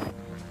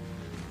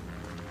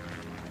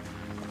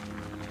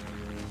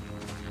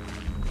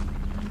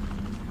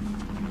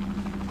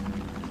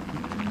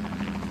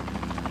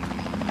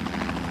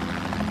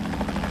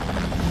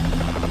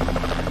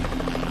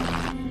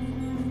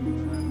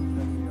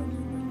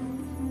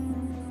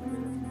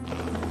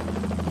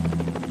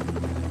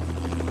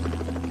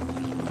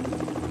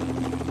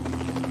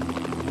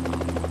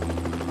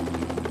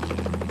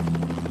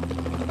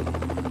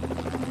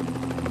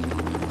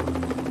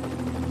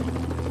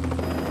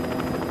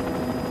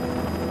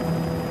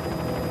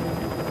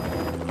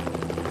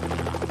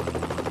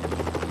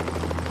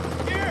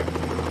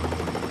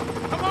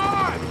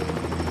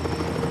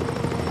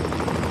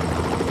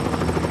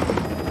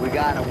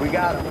 We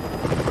got him.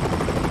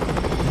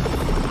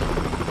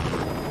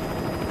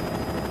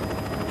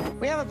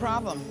 We have a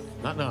problem.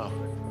 Not now.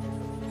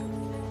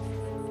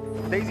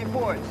 Daisy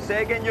Ford,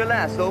 say again your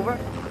last, over.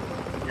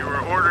 You were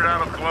ordered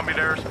out of Colombian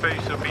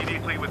airspace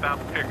immediately without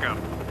pickup.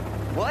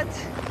 What?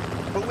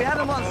 But we have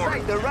them on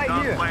site, they're right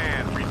here.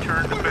 Land.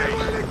 Return to base.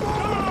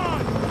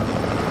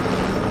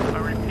 I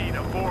repeat,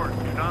 abort.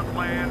 Do not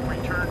land.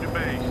 Return to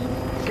base.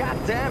 God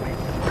damn it.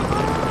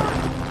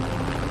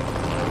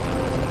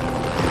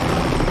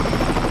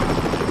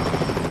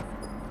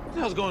 What the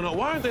hell's going on?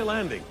 Why aren't they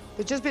landing?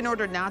 They've just been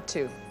ordered not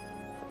to.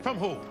 From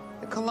who?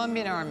 The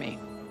Colombian army.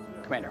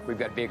 Commander, we've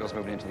got vehicles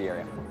moving into the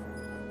area.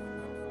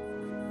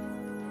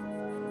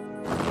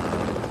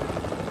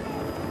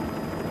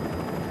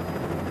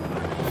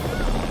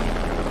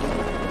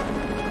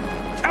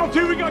 LT,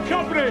 we got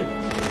company!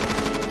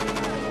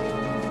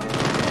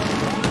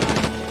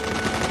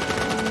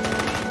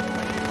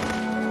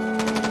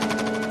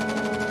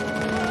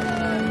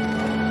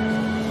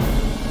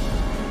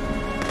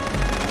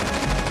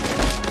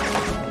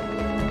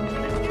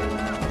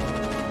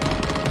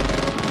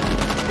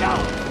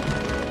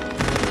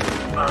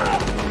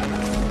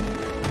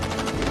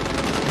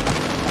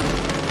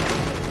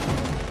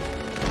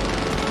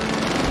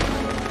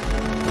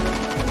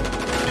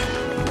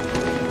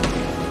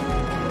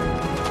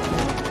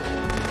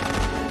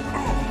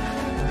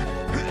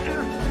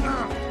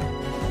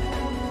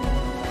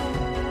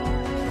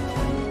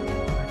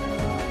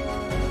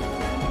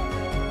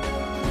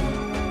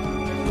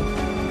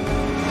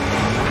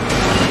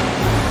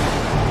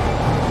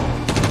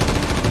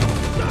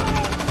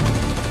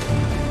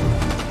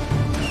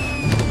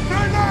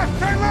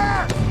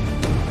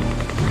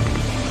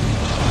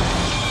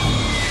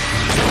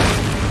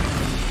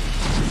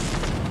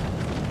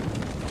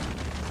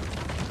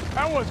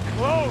 That was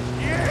close.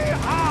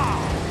 Yeah!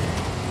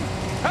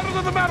 Pedal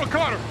to the metal,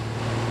 Carter!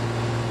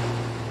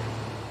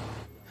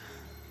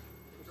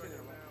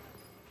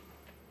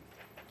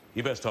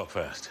 You best talk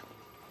fast.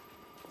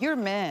 Your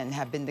men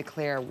have been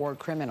declared war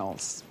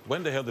criminals.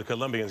 When the hell did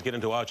Colombians get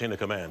into our chain of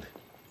command?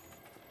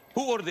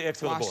 Who ordered the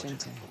exfil abort?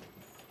 Washington.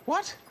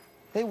 What?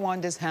 They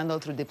want this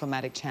handled through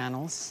diplomatic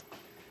channels.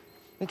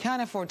 We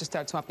can't afford to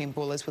start swapping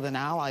bullets with an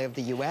ally of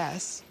the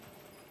U.S.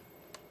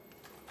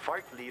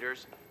 FARC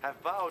leaders have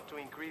vowed to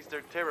increase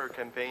their terror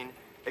campaign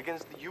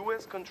against the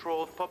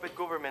U.S.-controlled puppet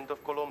government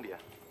of Colombia.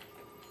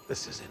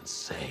 This is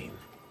insane.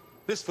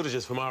 This footage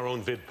is from our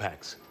own vid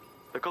packs.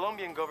 The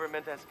Colombian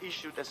government has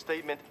issued a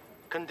statement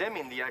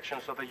condemning the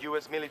actions of the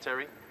U.S.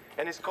 military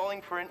and is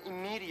calling for an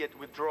immediate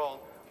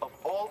withdrawal of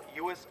all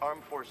U.S.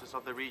 armed forces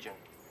of the region.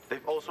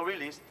 They've also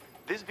released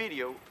this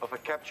video of a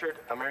captured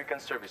American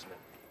serviceman.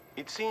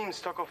 It seems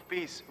talk of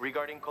peace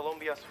regarding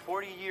Colombia's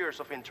 40 years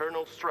of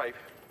internal strife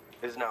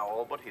is now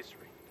all but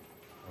history.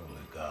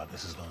 Holy God,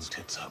 this is going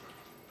tits up.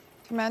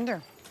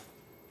 Commander,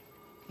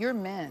 your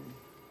men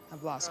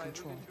have lost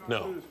control.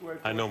 No,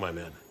 I know my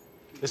men.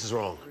 This is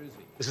wrong.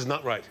 This is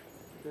not right.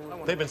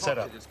 They've been set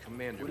up.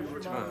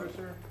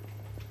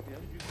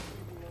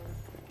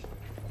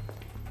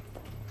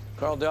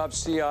 Carl Dobbs,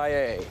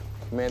 CIA.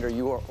 Commander,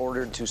 you are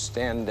ordered to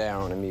stand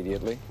down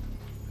immediately.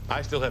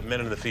 I still have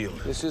men in the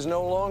field. This is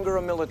no longer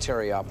a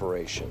military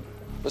operation.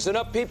 Listen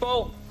up,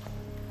 people.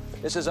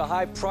 This is a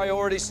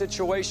high-priority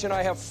situation.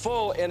 I have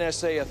full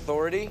NSA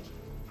authority.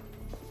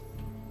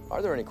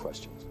 Are there any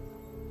questions?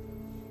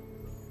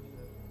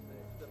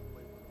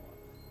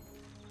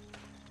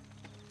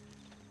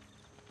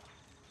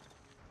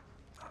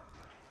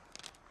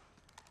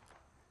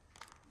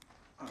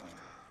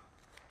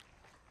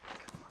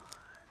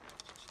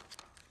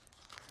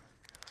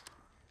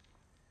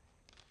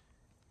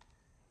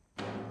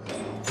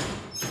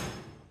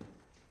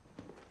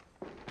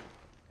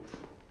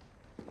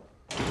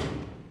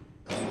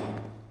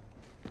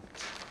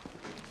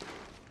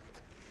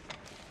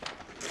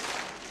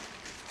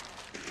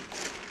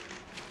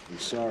 I'm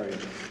sorry.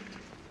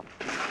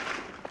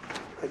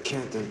 I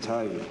can't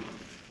untie you.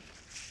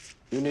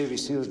 You Navy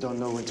SEALs don't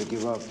know when to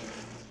give up.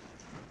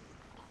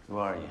 Who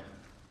are you?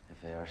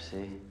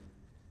 FARC?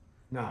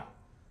 No.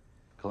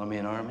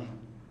 Colombian Army?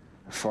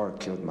 FARC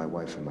killed my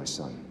wife and my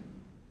son.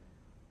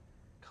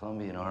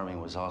 Colombian Army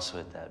was also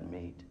at that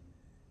meet.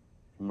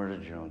 You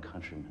murdered your own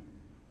countrymen.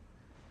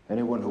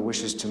 Anyone who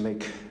wishes to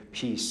make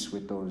peace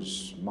with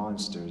those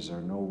monsters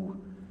are no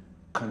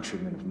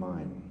countrymen of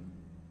mine.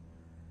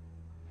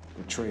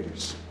 They're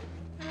traitors.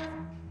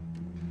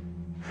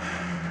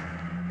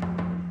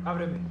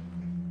 Ábreme.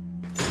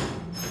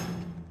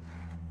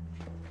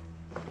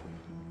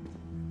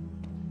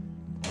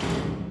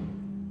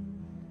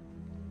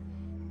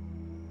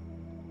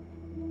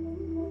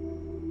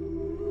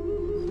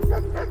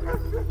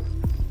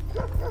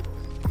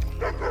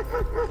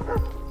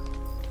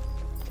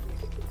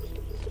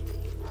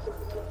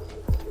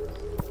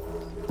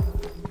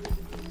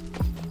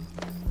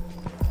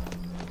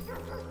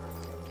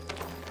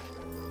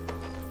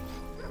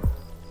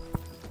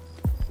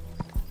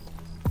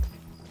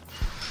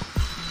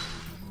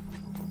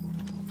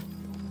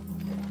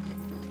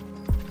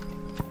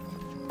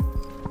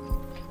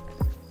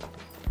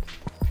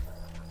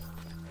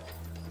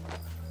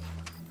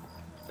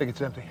 think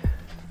it's empty.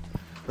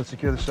 Let's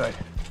secure the site.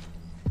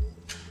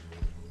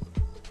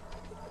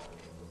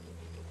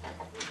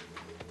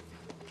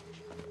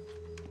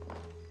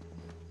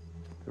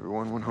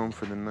 Everyone went home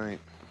for the night.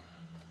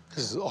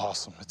 This is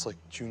awesome. It's like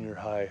junior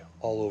high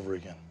all over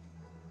again.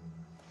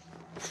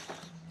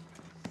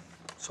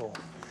 So,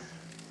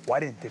 why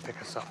didn't they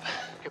pick us up?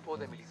 Equipo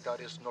de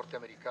militares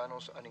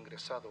norteamericanos han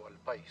ingresado al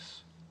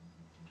país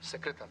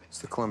secretamente, It's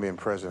the Colombian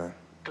president.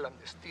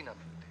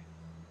 clandestinamente.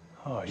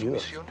 Oh, Su you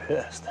misión look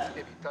pissed.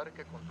 evitar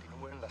que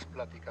continúen las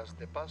pláticas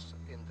de paz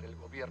entre el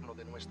gobierno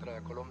de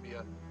nuestra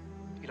Colombia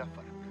y la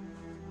FARC.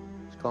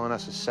 He's calling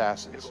us El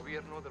assassins.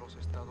 gobierno de los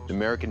Estados The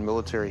American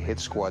military hit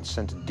squad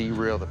sent to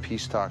derail the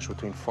peace talks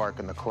between FARC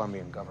and the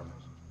Colombian government.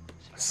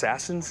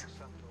 Assassins?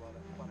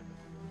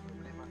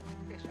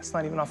 That's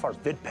not even off our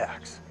vid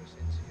packs.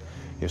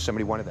 If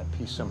somebody wanted that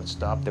peace summit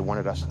stopped, they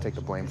wanted us to take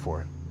the blame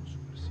for it.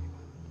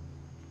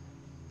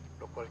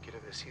 Lo cual quiere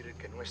decir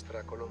que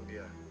nuestra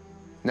Colombia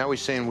Now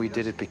he's saying we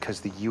did it because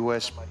the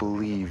U.S.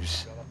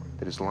 believes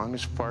that as long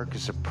as FARC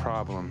is a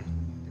problem,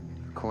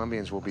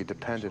 Colombians will be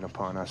dependent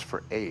upon us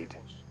for aid,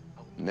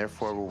 and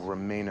therefore will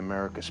remain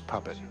America's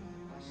puppet.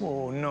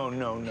 Oh, no.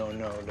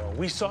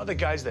 We saw the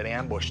guys that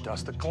ambushed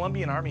us. The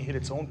Colombian army hit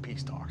its own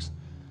peace talks.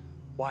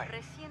 Why?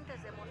 Recientes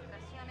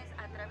demostraciones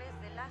a través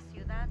de la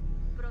ciudad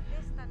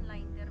protestan la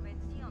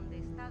intervención de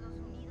Estados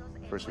Unidos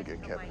en First we get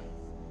nuestro Kevin.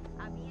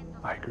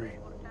 país. I agree.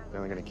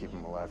 They're only going to keep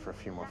him alive for a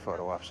few more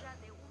photo ops.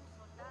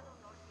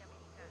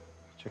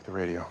 Check the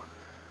radio.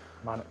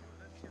 I'm on it.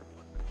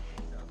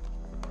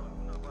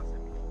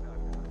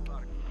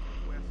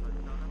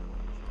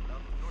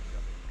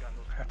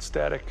 That's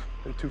static.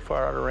 They're too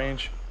far out of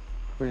range.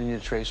 We're going to need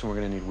a trace and we're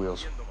going to need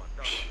wheels.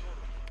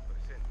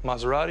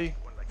 Maserati?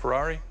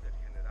 Ferrari?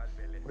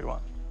 What do you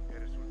want?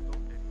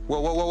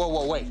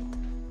 Whoa, wait.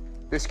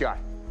 This guy.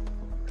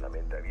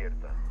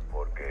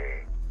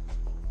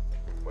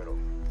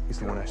 He's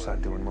the one I saw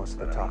doing most of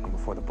the talking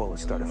before the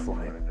bullets started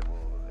flying.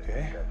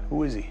 Okay.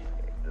 Who is he?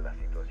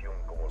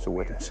 He's a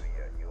witness.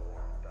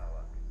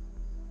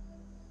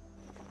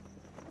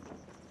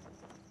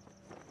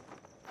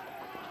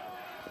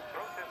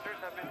 Protesters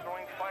have been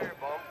throwing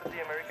firebombs at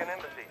the American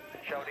embassy,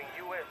 shouting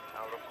U.S.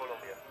 out of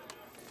Colombia.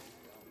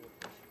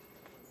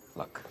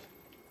 Look,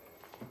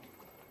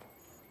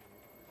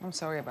 I'm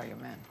sorry about your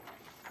men.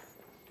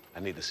 I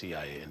need the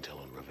CIA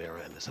intel on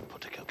Rivera and this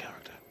particular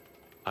character.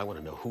 I want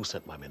to know who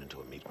sent my men into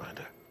a meat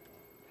grinder.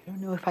 I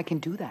don't know if I can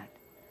do that.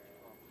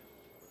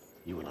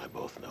 You and I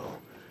both know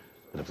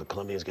that if the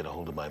Colombians get a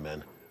hold of my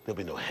men, there'll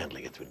be no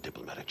handling it through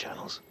diplomatic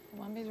channels.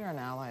 Colombians are an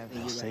ally of the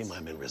They'll U.S. say my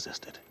men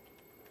resisted.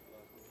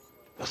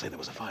 They'll say there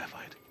was a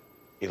firefight.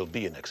 It'll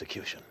be an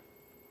execution.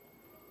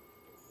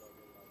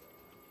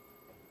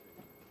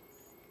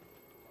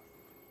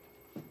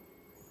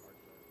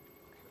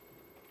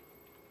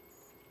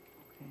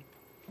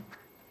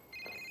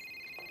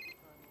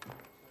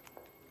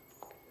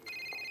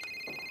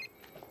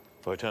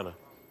 Fontana,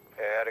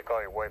 Hey, I had to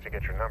call your wife to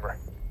get your number.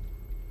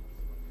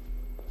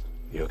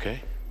 you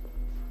okay?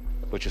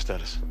 What's your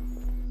status?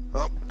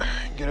 Well,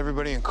 get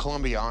everybody in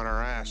Colombia on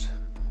our ass.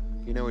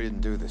 You know we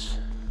didn't do this.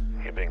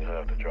 You're being held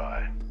out to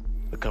dry.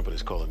 The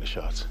company's calling the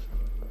shots.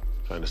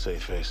 Trying to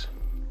save face.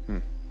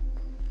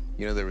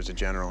 You know there was a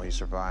general, he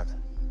survived.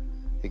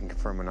 He can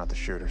confirm we're not the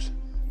shooters.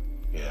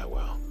 Yeah,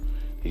 well,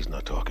 he's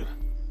not talking.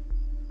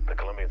 The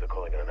Colombians are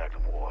calling it an act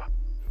of war.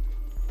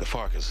 The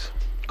FARC has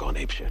gone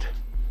apeshit.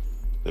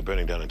 They're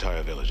burning down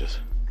entire villages.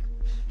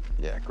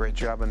 Yeah, great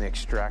job on the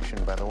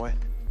extraction, by the way.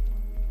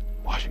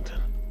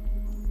 Washington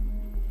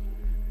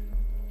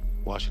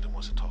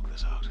wants to talk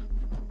this out.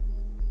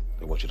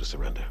 They want you to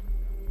surrender.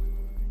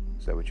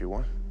 Is that what you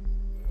want?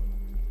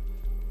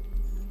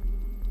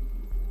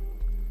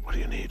 What do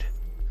you need?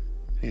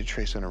 I need a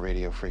trace on a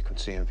radio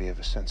frequency in Villa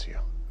Vicencio.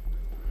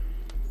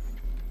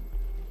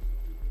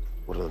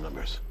 What are the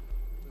numbers?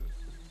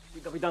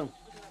 Sí, capitán.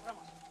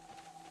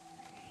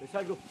 ¿Le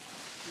salgo?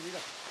 Mira.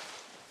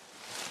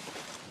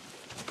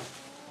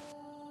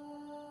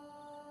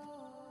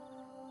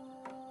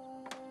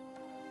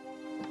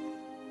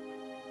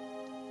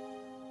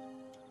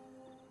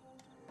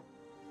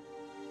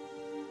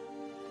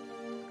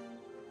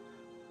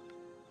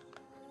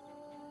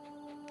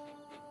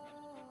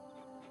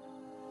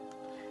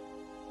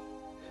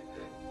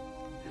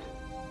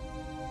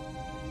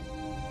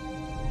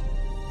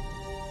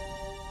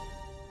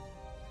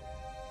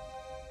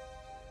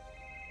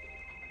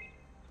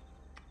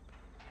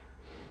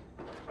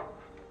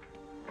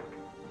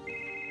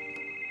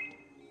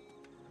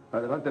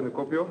 Adelante, ¿me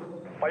copio?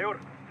 Mayor,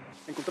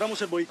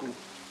 encontramos el vehículo.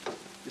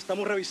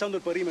 Estamos revisando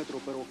el perímetro,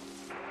 pero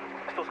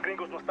estos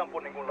gringos no están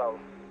por ningún lado.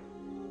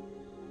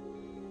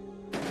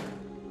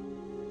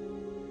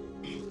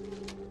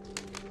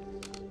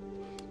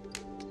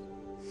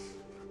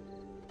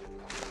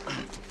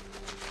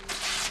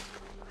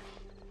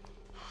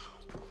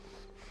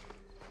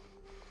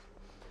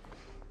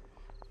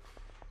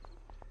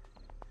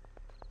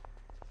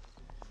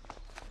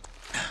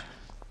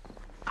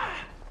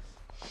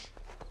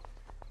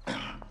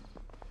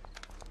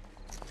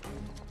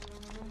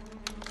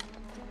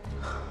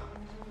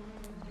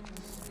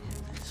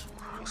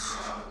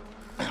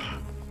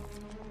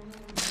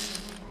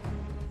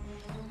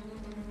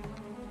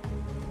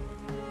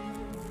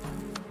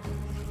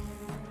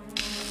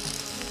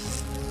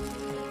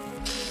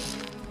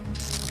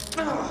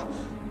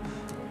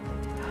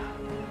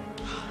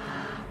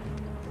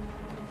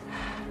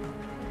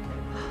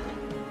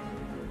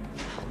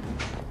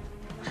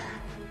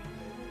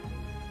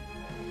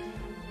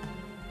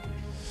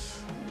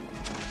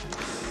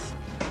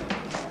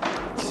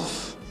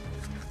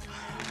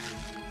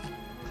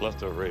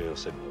 Cluster of radio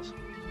signals.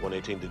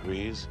 118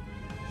 degrees,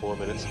 4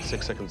 minutes,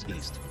 6 seconds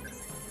east.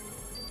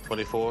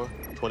 24,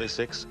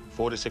 26,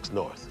 46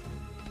 north.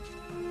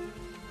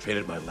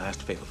 Traded my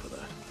last favor for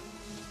that.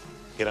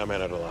 Get our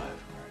man out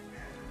alive.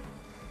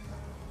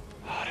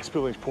 This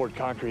building's poured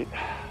concrete.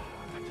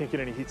 I can't get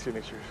any heat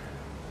signatures.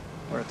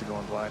 We're at the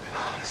going blind.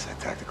 This is a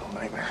tactical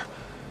nightmare.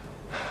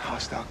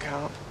 Hostile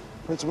count.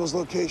 Principal's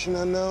location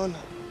unknown.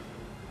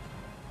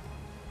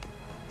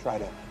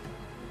 Tried it.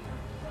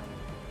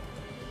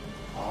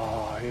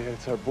 Oh, yeah,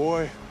 it's our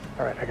boy.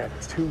 All right, I got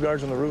 2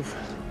 guards on the roof,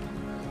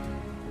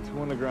 2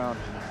 on the ground.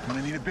 I'm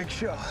gonna need a big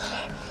shell.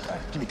 All right,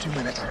 give me 2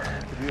 minutes.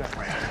 I can do that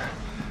for you.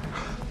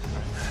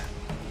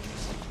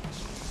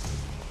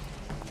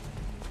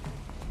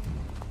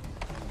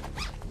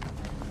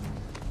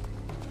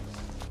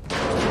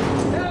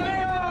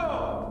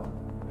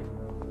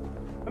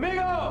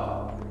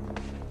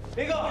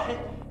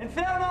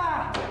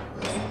 ¡Enferma!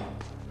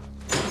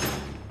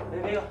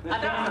 Amigo,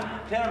 atrás,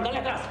 dale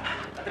atrás.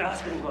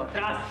 Atrás, gringo,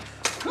 atrás.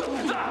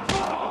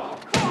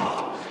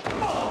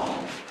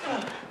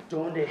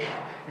 ¿Dónde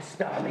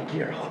está mi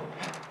gear?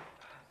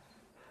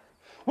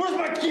 Where's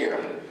my gear?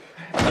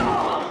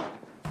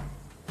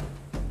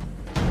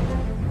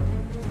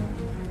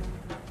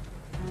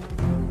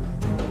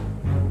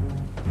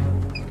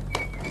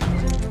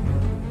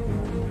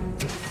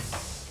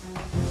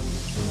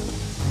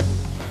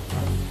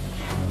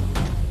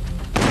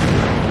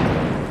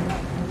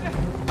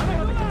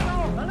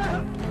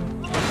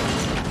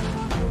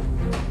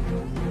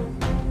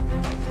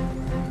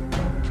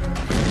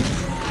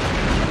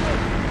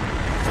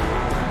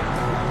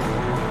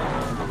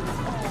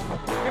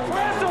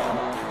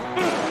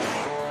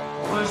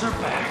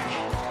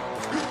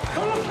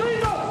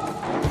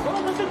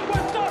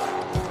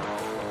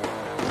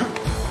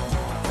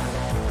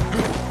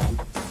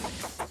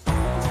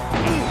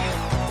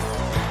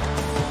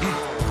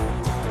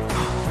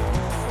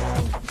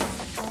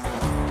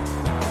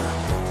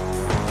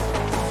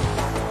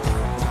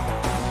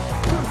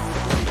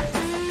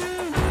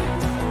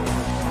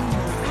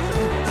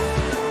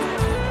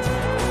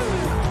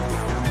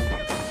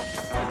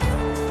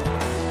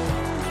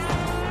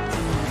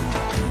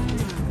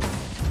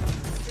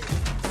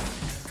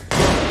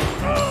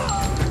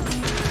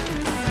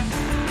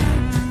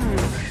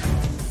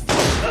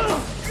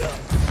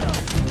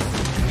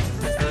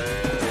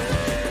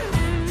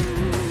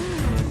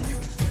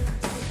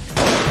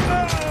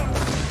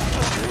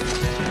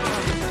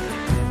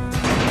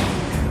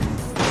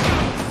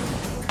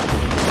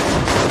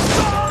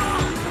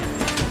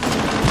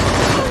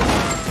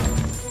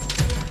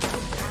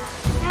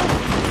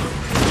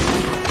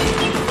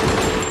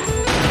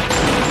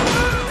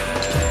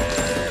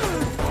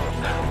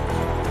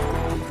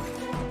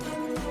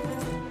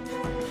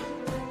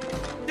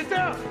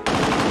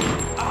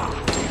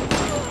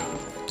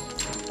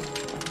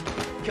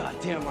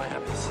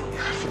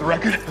 For the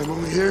record, I'm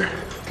only here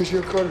because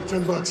you Carter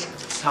 $10.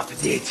 Stop at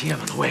the ATM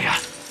on the way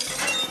out.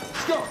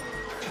 Let's go.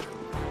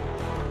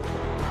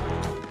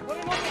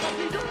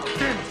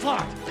 Damn, it's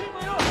locked.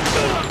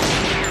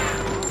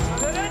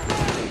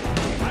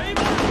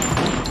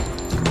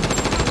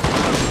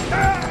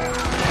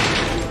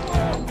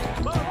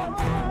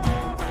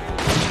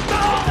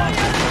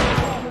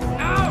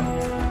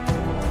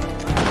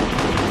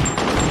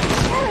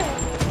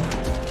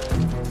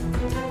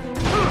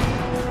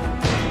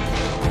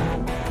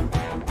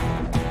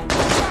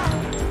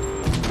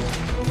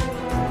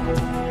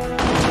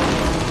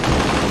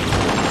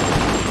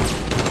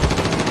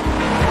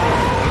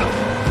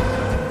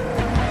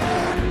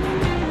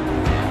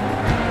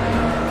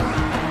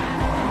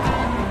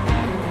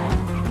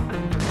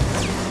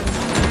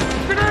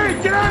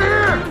 Get out of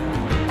here!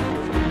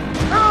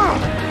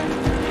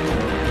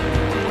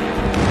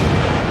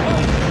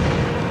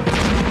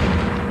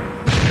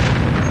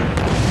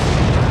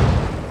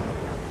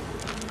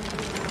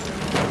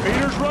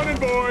 Meter's running,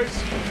 boys.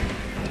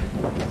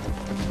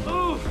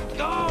 Move!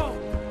 Go!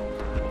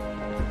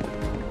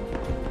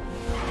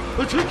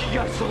 What took you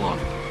guys so long?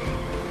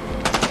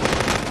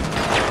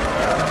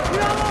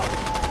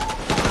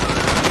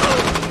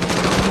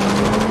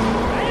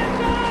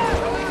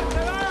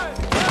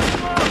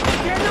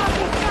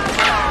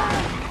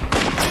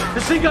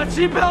 This thing got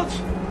seatbelts?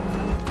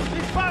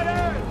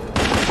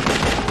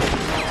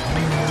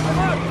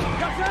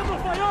 ¿Qué hacemos,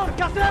 mayor?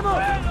 ¿Qué hacemos?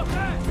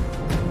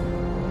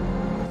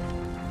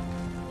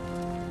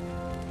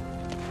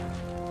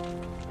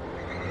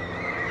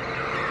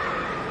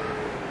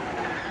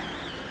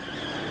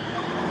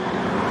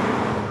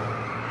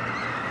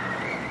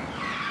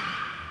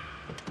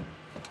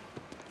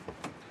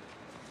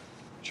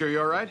 Sure you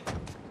all right?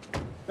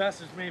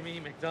 Bastards made me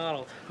eat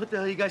McDonald's. What the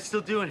hell are you guys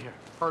still doing here?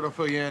 Hard will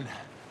fill you in.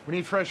 We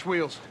need fresh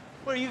wheels.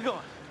 Where are you going?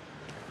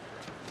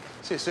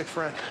 See a sick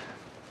friend.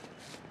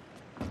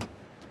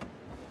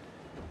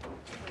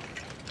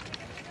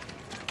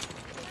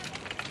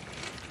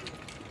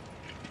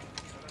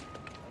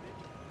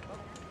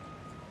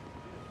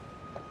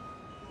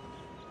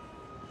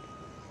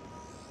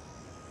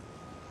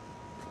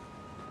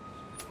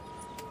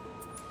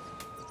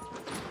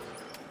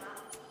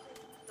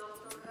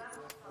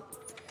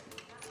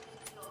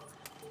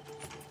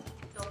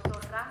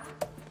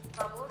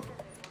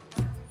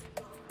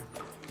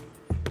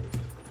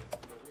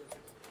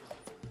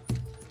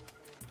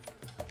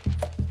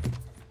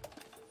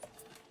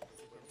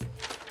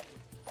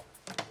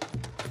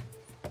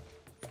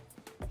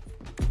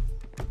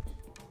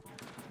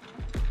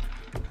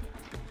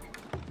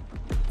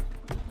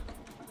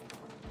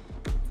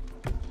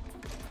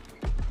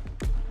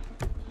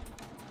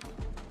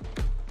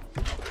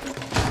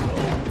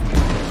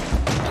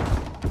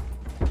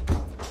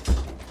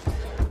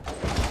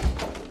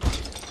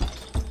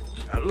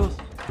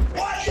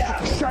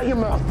 out of your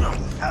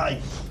mouth.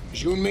 Aye.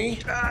 You and me?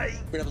 Aye.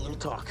 We're gonna have a little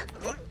talk.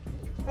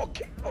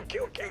 Okay.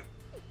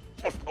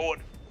 What's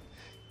going?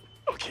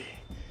 Okay.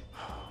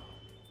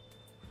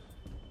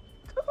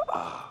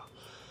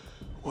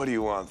 What do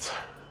you want?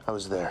 I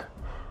was there.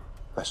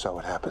 I saw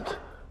what happened.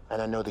 And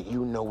I know that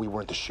you know we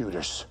weren't the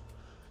shooters.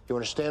 You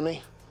understand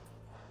me?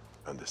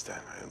 I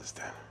understand.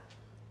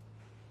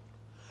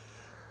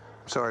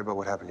 I'm sorry about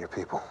what happened to your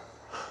people.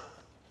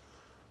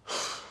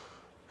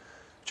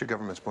 But your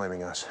government's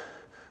blaming us.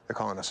 They're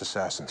calling us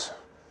assassins.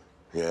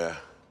 Yeah.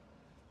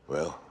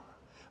 Well,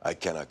 I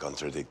cannot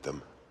contradict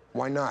them.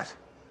 Why not?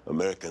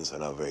 Americans are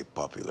not very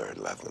popular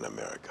in Latin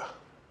America.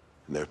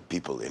 And there are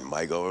people in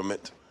my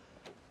government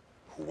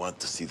who want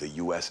to see the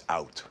U.S.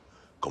 out,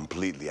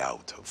 completely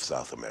out of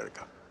South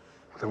America.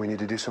 Then we need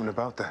to do something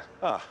about that.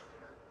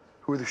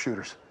 Who are the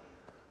shooters?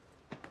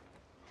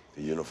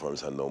 The uniforms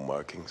had no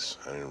markings.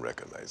 I didn't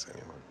recognize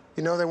anyone.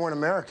 You know they weren't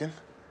American.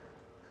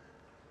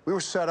 We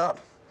were set up.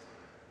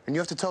 And you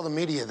have to tell the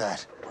media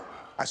that.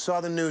 I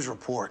saw the news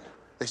report.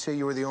 They say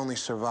you were the only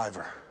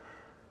survivor.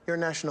 You're a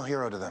national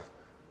hero to them.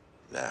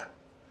 Nah.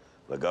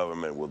 The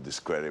government will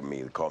discredit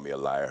me and call me a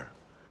liar.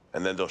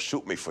 And then they'll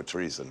shoot me for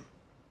treason.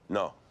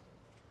 No,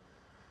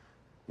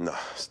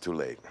 it's too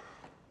late.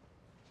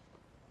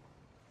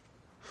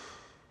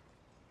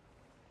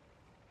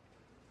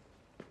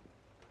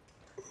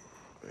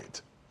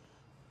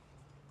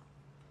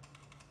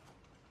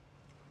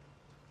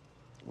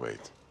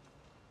 Wait.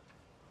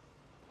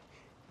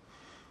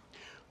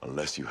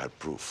 Unless you had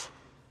proof.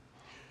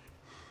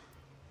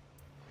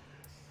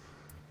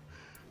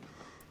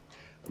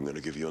 I'm gonna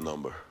give you a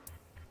number.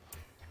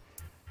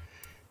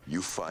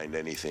 You find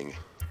anything,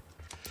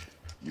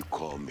 you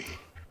call me.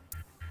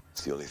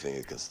 It's the only thing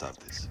that can stop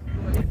this.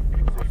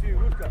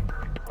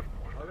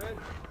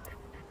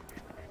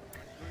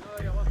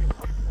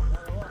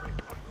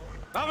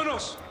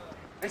 ¡Vámonos!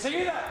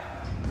 ¡Enseguida!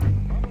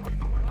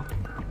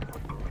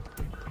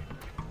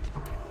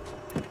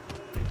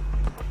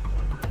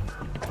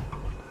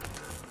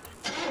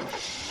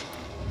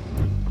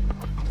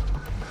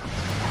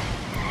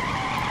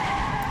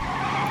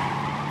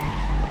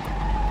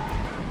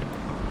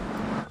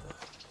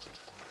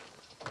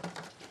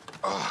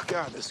 Oh,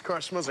 God, this car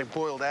smells like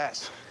boiled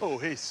ass. Oh,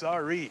 hey,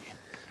 sorry.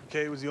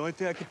 Okay, it was the only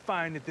thing I could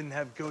find that didn't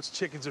have goats,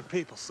 chickens, or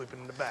people sleeping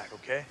in the back,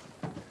 okay?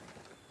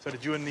 So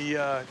did you and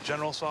the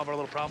general solve our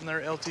little problem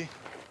there, LT?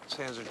 His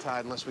hands are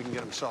tied unless we can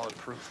get him solid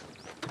proof.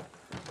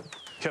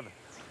 Kevin,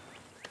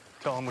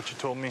 tell him what you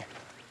told me.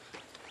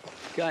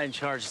 Guy in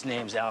charge, his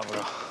name's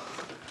Alvaro.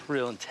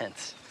 Real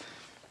intense.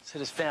 Said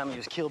his family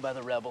was killed by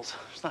the rebels.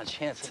 There's not a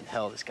chance in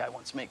hell this guy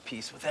wants to make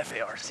peace with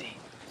FARC.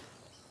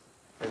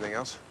 Anything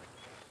else?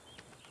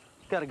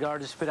 Got a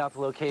guard to spit out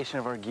the location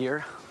of our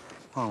gear,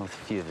 along with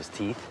a few of his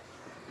teeth.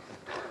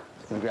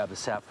 Was gonna grab the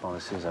sap phone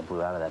as soon as I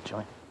blew out of that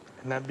joint.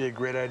 And that'd be a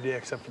great idea,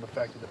 except for the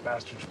fact that the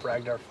bastards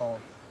fragged our phone.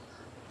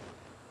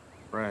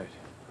 Right.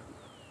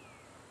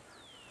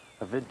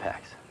 The vid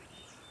packs.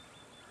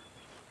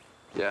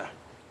 Yeah,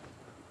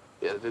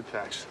 the vid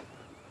packs.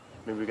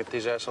 Maybe we get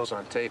these assholes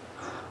on tape.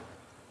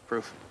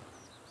 Proof.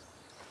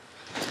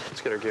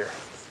 Let's get our gear.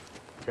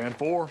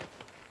 10-4.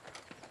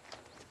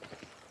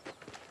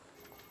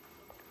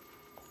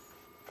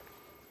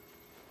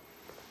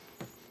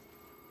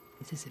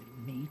 This is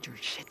a major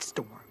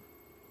shitstorm.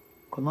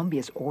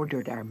 Colombia's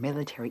ordered our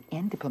military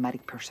and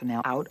diplomatic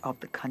personnel out of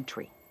the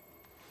country.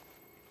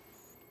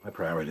 My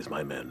priority is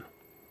my men.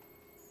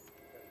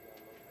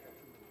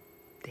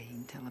 The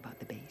intel about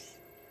the base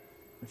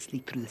was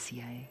leaked through the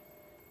CIA,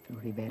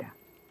 through Rivera.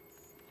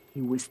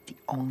 He was the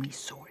only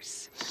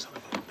source. Son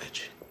of a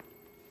bitch.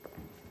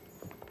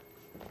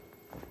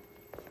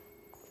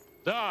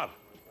 Stop!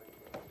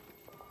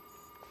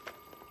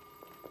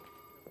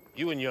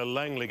 You and your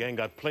Langley gang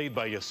got played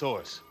by your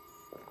source.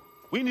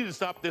 We need to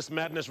stop this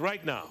madness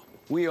right now.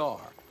 We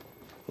are.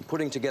 We're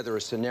putting together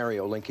a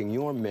scenario linking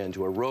your men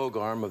to a rogue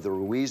arm of the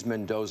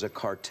Ruiz-Mendoza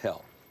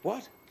cartel.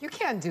 What? You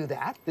can't do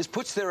that. This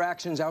puts their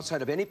actions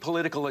outside of any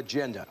political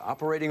agenda,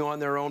 operating on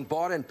their own,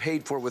 bought and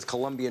paid for with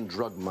Colombian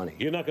drug money.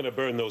 You're not going to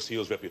burn those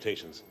SEALs'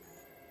 reputations.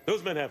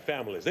 Those men have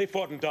families. They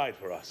fought and died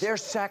for us. Their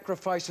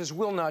sacrifices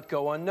will not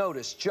go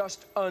unnoticed,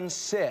 just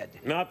unsaid.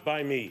 Not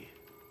by me.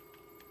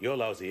 Your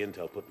lousy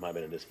intel put my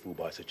men in this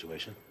foobar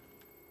situation,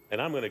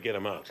 and I'm going to get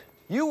them out.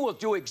 You will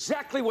do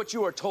exactly what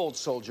you are told,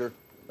 soldier,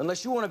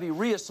 unless you want to be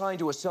reassigned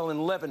to a cell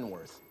in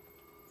Leavenworth.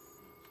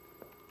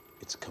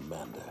 It's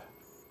Commander.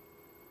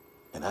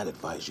 And I'd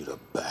advise you to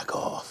back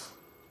off.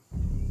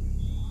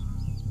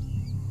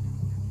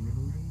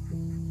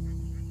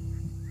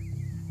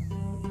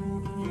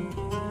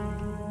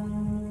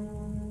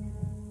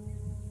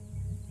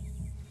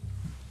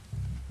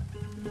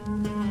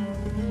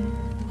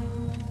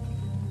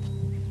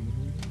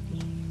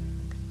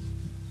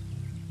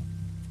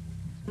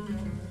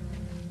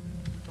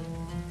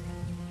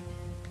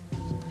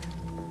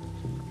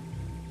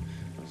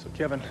 So,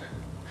 Kevin,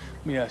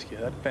 let me ask you,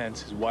 that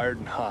fence is wired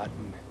and hot,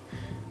 and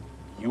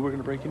you were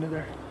gonna break into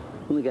there?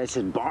 Well, the guy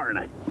said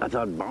barn. I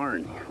thought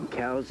barn.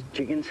 Cows,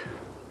 chickens.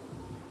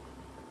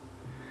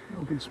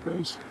 Open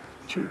space,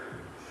 cheap,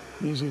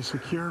 easy to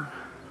secure.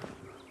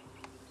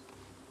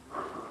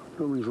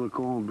 Buildings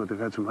look old, but they've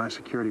had some high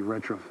security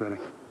retrofitting.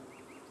 Think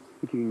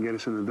you can get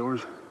us in the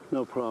doors?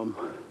 No problem.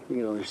 You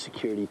get all your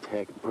security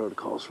tech and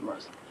protocols from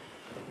us.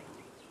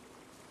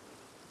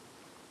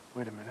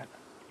 Wait a minute.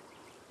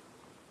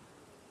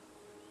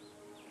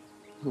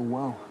 The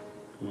well.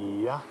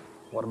 Yeah?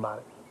 What about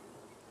it?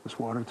 This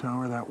water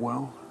tower, that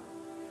well,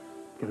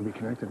 gotta be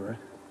connected, right?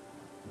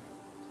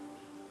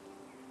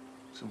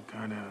 Some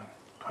kind of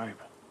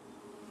pipe.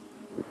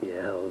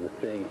 Yeah, hell of a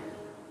thing.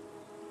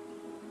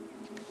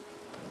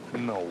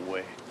 No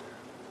way.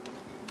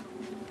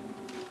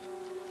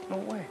 No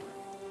way.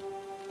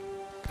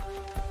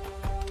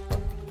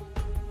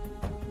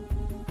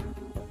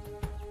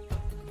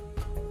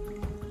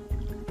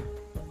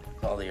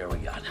 All the air we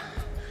got.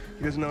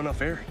 He doesn't know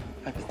enough air.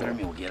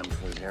 Hypothermia will get him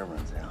before his air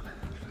runs out.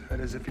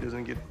 That is if he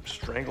doesn't get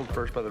strangled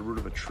first by the root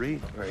of a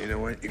tree. All right, you know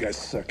what? You guys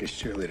suck as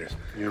cheerleaders.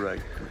 You're right.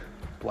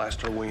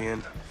 Blast our way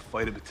in,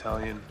 fight a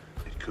battalion.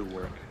 It could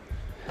work.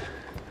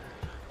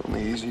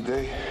 Only easy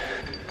day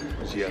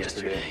was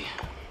yesterday.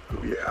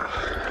 Yeah.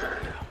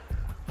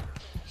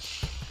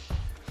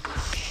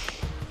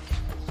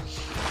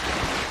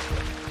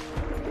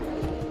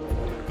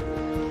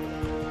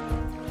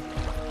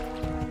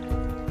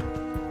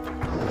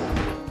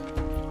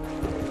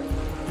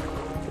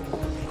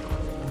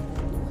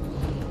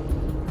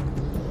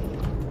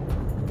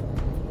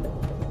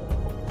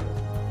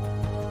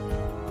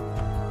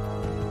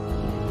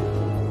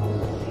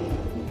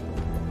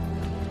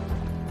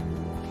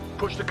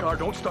 Push the car,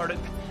 don't start it.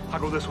 I'll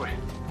go this way.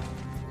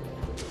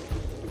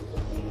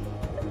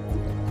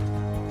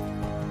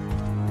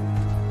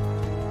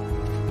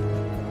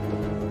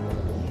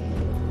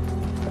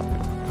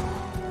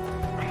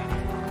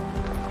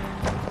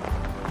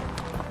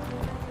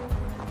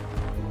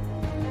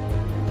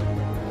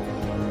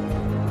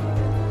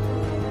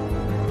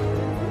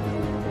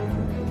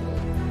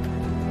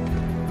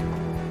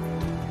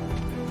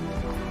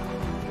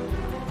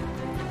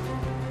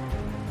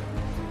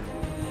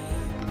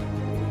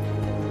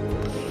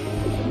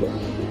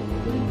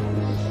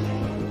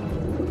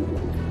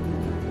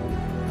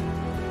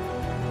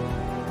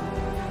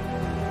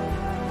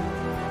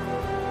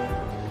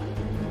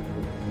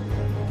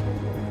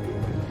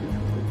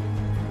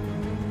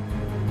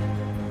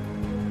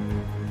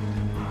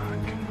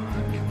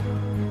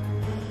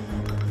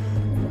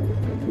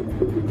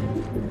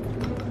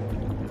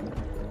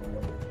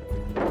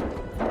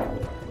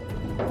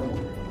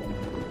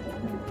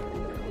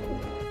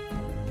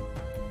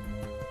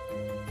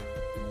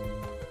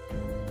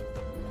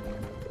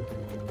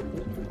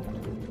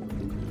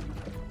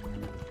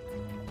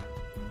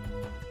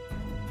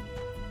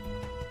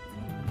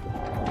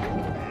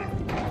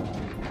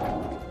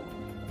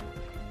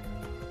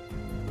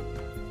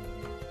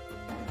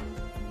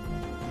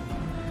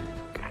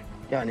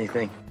 Got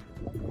anything?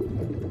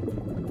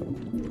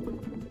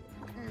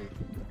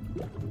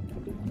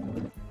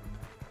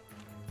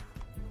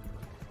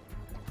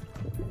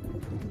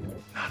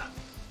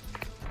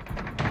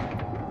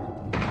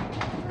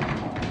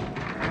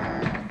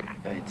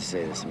 I hate to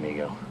say this,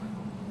 amigo.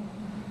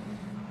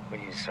 We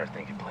need to start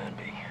thinking plan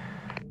B.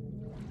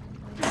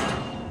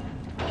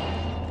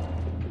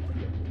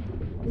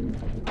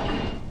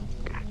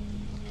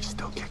 He's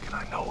still kicking,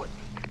 I know it.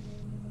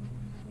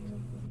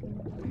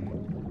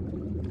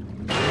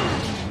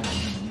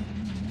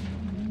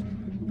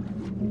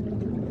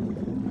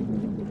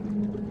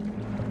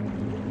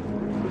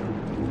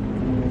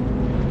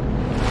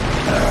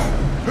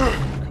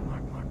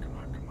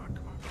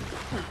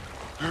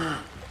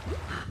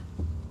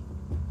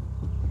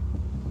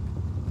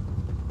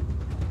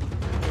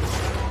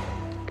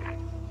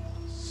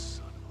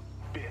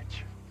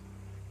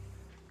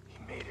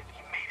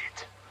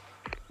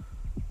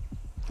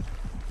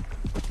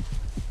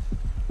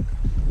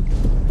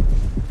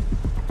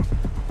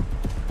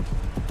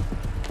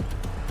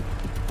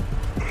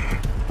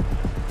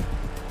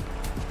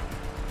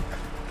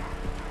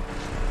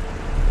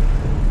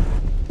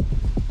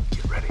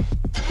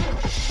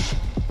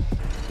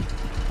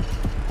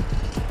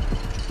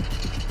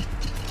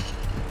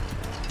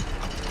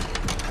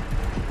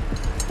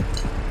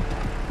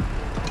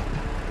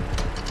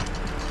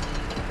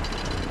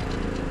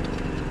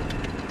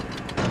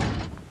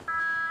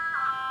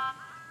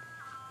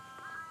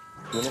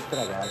 ¿Tienes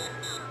tragar?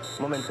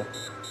 Un momento.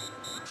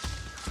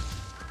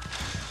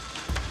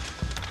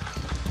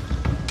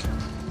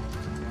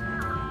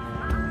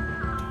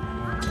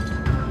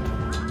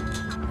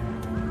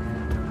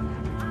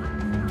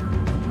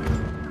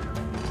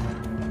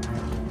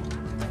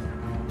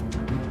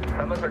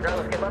 Estamos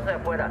soldados, ¿qué pasa de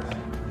afuera?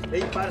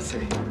 Ey,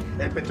 parce,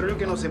 el petróleo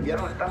que nos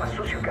enviaron está más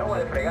sucio que agua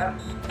de fregar.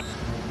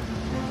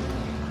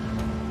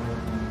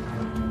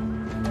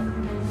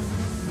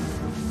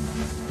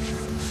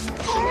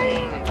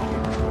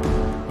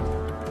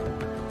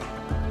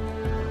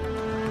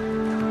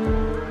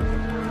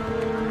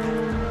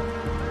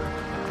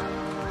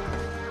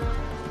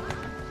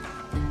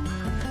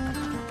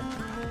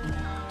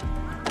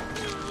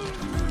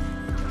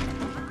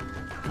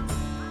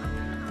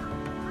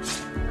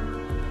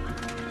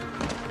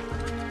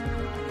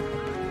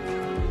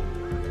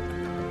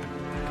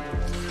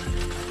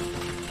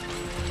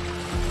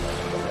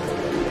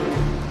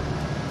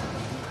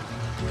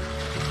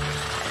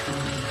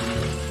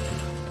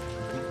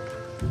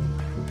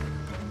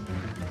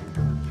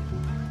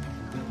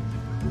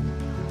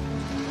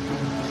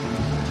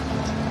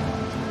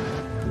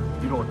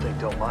 think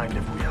they'll mind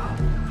if we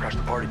crash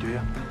the party, do you?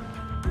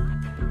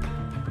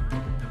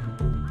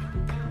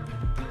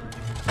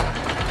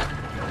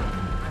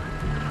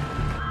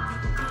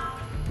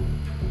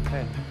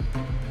 Hey.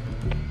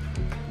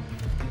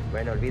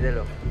 Bueno,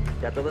 olvídelo.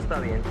 Ya todo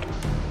está bien.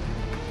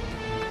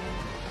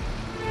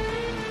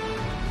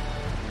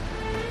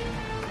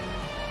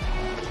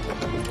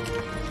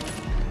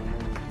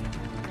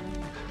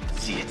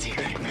 See you,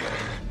 Tigre.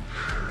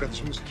 Got this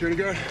from the security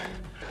guard?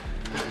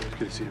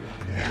 Good to see you, bro.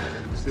 Yeah,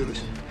 let's do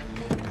this.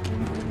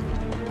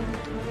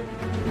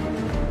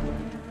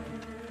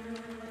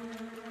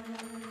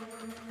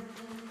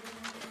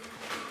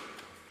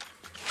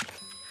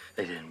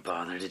 They didn't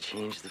bother to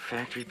change the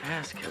factory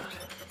passcode.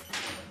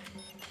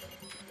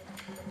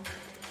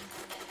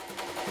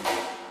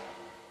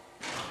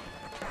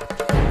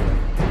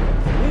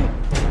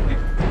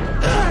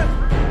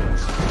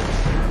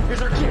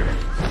 Here's our gear.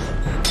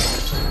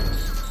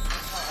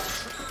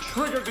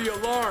 Trigger the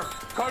alarm.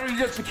 Carter, you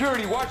get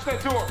security. Watch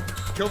that door.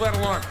 Kill that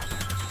alarm.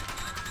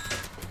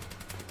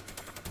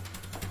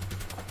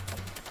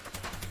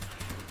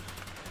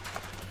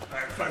 All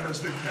right, find those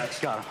big packs.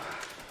 Got him.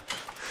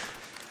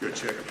 Good,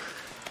 check them.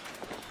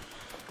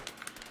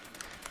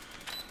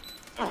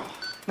 Oh,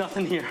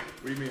 nothing here.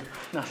 What do you mean?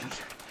 Nothing.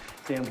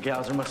 Damn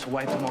Gouser must have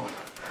wiped them all.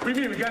 What do you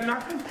mean? We got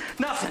nothing?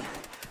 Nothing.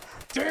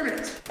 Damn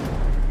it!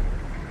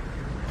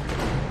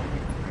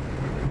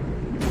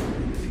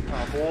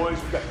 Boys,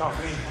 we got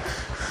company.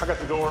 I got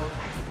the door.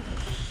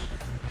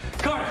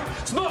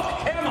 Carter,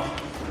 smoke, ammo.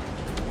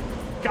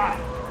 Got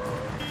it.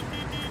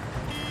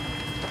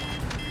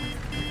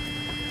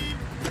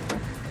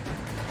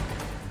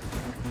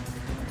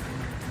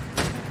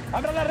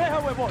 ¡Abra la reja,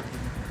 huevón!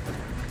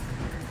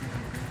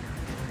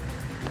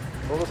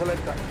 Todos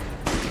alerta.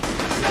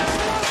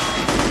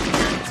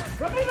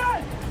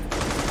 ¡Capitán!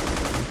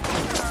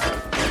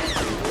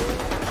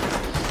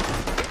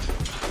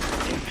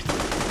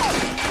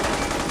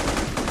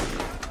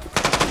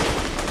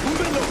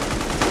 ¡Túmbenlo!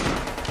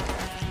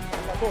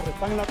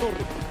 Están en la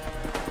torre.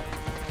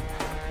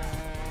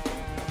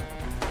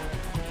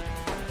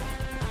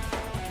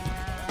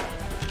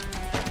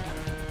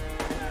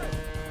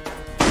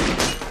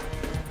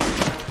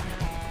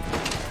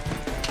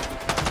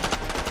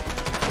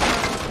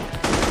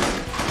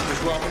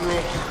 Rock and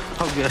roll.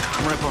 Oh, good.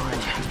 I'm right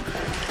behind you.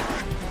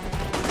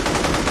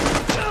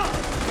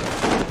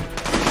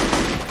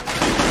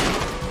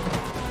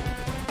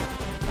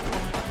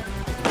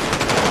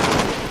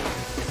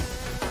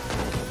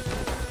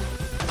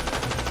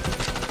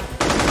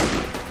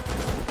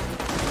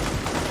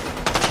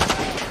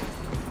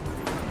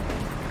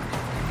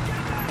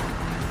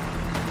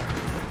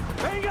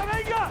 ¡Venga,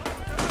 venga!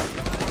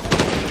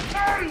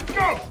 Hey,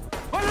 go!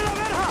 ¡Vale la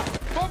verja!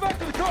 Go back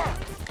to the car!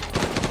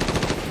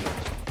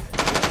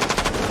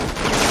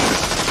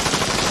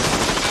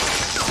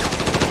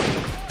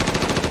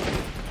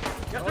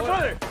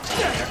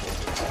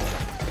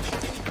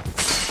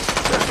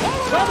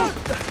 ¡Vamos!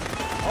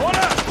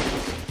 ¡Ahora!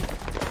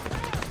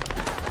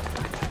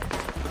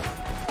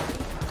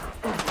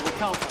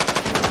 Count.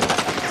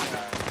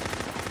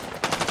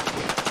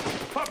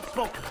 Pop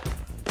smoke!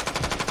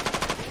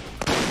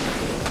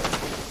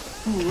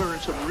 Ooh, we're in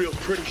some real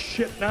pretty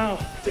shit now.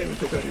 Damn it,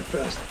 they got here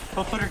fast.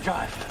 I'll put her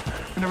drive.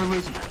 We never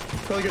lose them.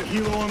 Probably got a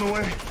helo on the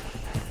way.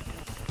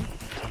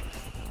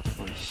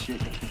 Holy shit,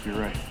 I think you're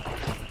right.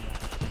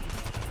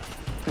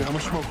 Yeah, how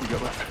much smoke we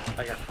got left?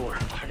 I got 4.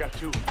 I got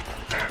 2.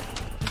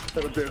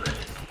 That'll do.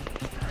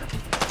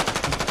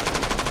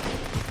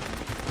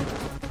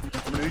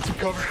 I'm gonna need some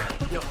cover.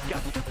 Yo,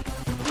 got you.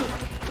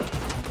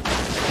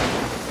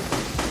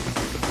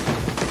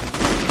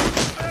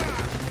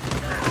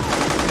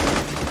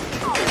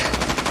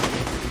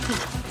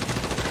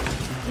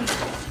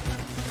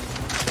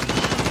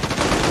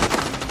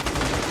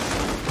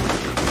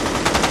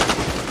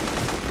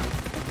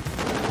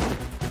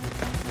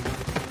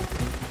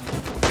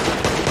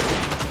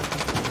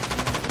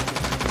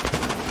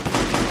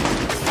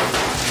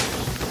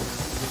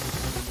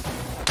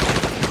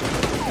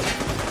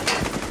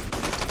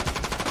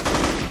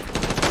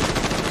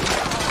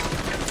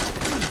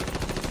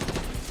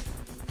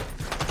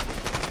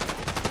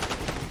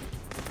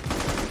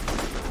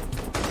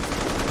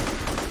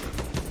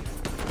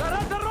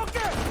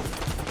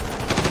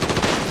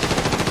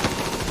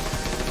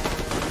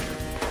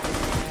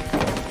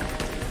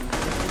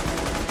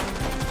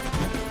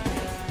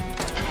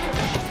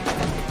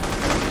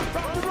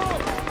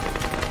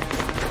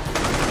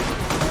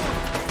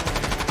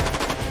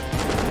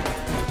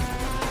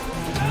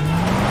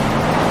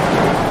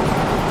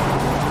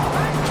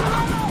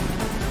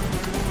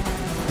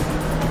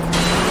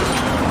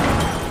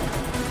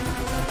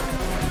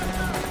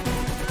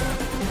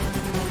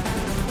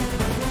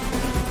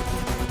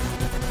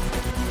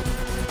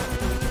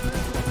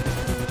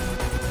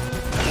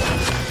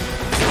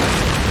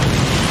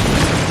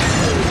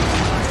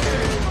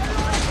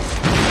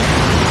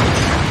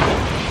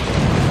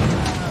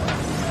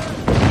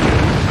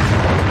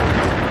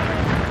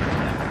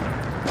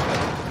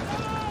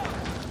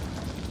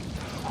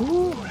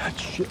 Ooh, that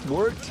shit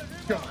worked.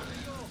 Go.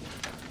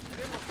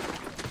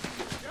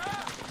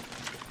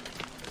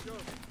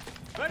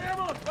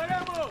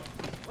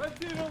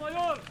 Positivo,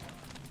 mayor.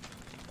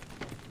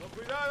 Con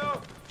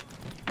cuidado.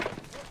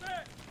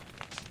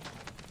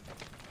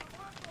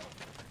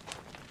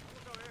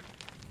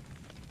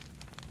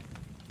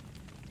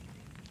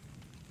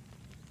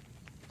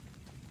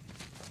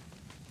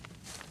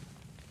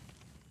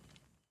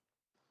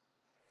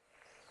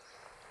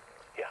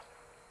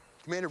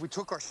 Commander, we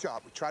took our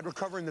shot. We tried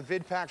recovering the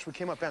vid packs. We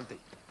came up empty.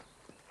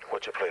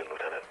 What's your plan,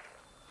 Lieutenant?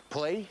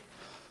 Play? You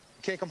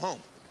can't come home.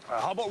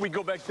 How about we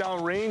go back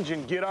down range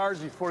and get ours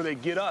before they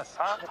get us,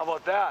 huh? How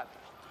about that?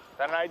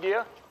 That an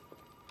idea?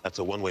 That's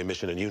a one-way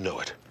mission, and you know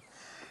it.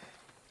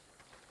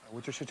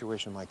 What's your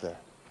situation like there?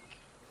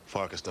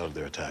 FARC has started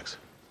their attacks.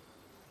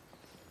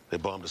 They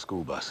bombed a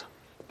school bus,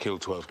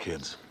 killed 12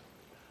 kids.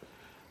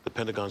 The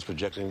Pentagon's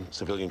projecting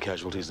civilian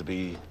casualties to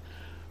be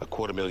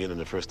 250,000 in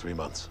the first 3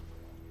 months.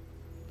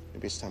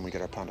 Maybe it's time we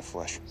get our pound of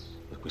flesh.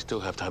 Look, we still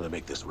have time to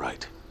make this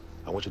right.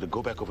 I want you to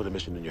go back over the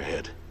mission in your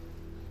head.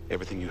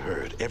 Everything you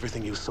heard,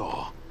 everything you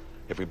saw,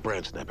 every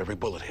branch snap, every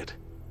bullet hit.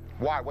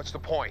 Why? What's the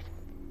point?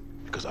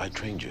 Because I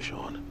trained you,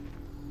 Sean.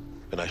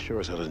 And I sure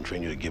as hell didn't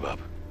train you to give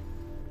up.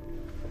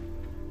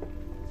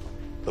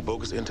 The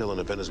bogus intel on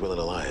the Venezuelan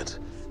alliance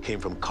came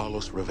from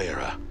Carlos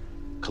Rivera,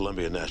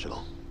 Colombian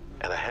national,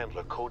 and a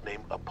handler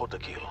codenamed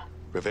Apotequil.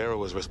 Rivera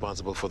was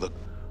responsible for the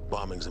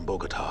bombings in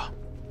Bogota.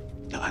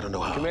 Now, I don't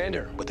know how.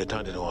 Commander. But they're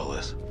tied into all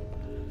this.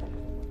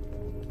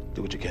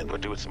 Do what you can,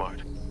 but do it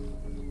smart.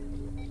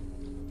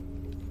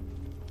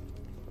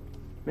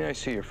 May I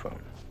see your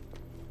phone?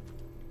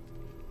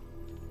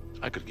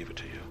 I could give it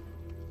to you.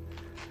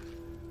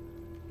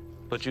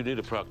 But you need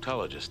a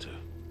proctologist to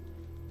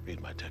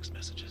read my text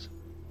messages.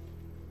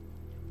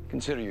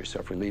 Consider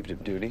yourself relieved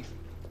of duty.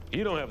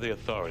 You don't have the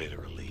authority to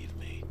relieve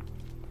me.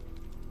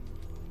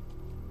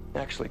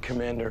 Actually,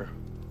 Commander,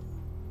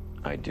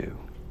 I do.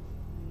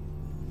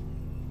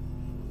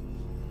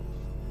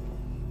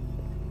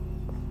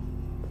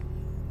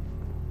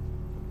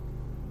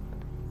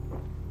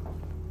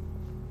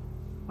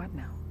 What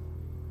now?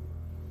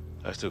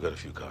 I still got a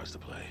few cards to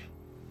play.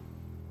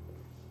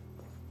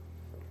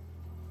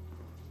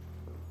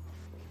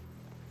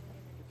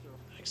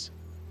 Thanks.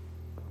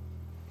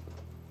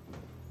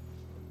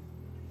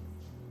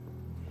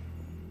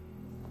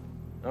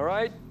 All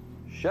right,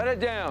 shut it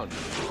down.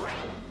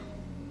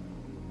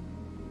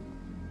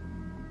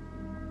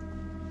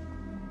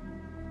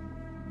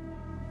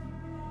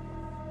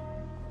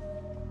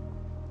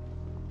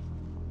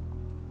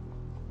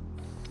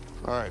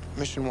 All right,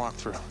 mission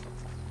walkthrough.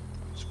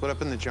 Split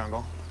up in the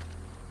jungle.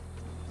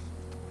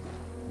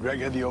 Greg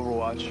had the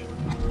overwatch.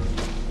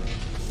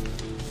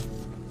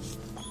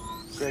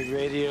 Greg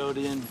radioed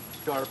in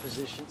our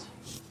positions.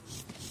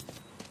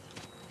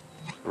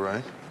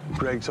 Right.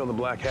 Greg saw the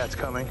black hats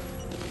coming.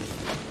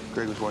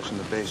 Greg was watching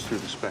the base through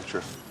the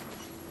Spectra.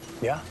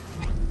 Yeah?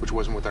 Which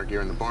wasn't with our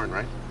gear in the barn,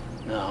 right?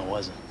 No, it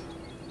wasn't.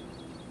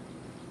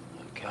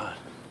 Oh, God.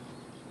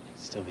 It'd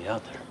still be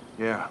out there.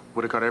 Yeah,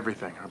 would have got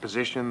everything. Our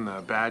position,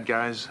 the bad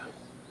guys.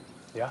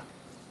 Yeah?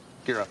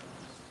 Gear up.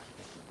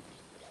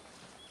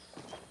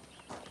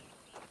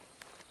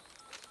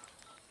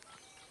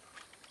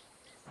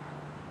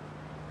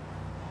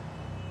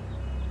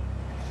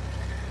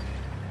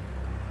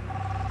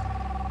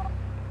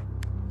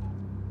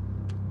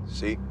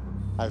 See?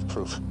 I have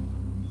proof.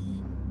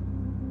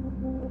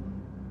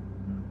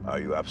 Are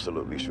you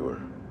absolutely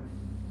sure?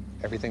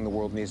 Everything the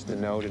world needs to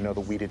know that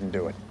we didn't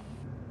do it.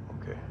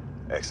 Okay,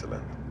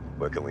 excellent.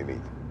 Where can we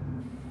meet?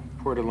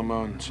 Port of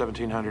Limon,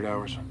 1700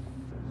 hours.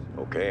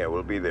 Okay, I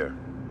will be there.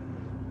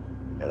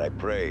 And I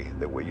pray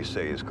that what you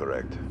say is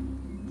correct.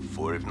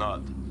 For if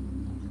not,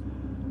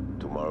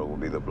 tomorrow will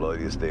be the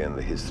bloodiest day in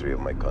the history of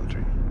my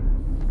country.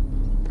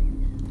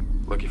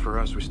 Lucky for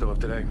us, we still have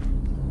today.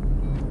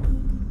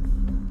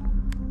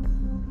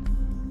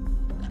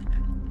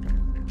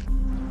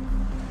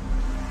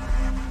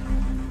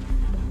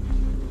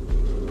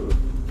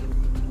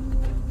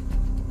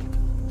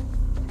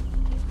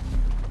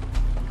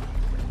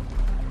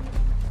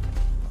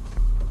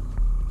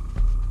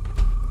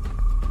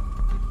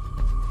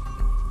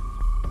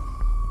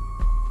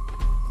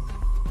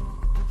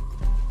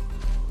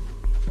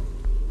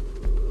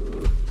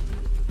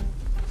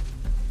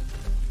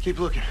 Keep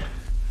looking.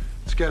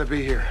 It's gotta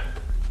be here.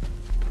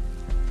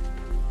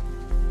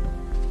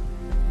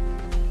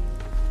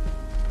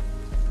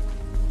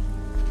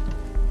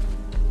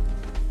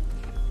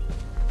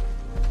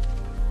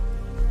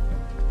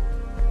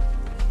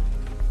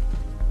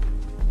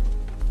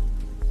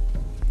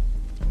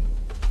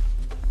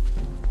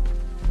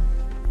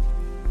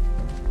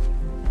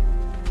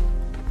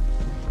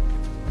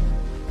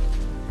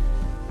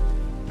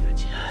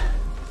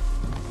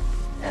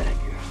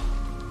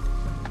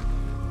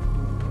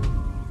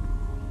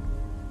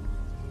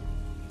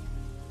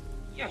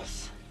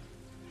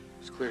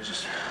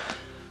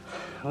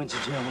 When's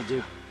your jail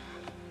do?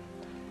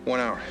 1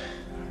 hour.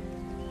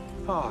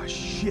 Oh,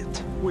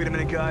 shit. Wait a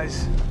minute,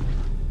 guys.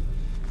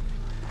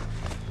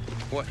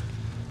 What?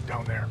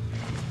 Down there.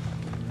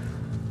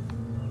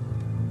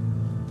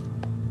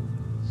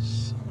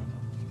 Son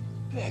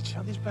of a bitch,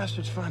 how'd these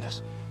bastards find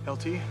us?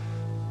 LT,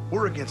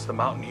 We're against the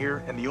mountain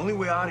here, and the only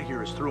way out of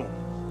here is through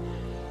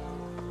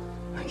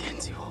them. I'm getting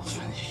too old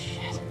for this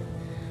shit.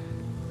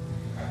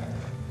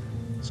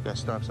 This guy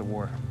stops the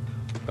war.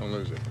 Don't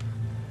lose it.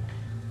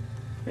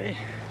 Hey,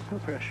 no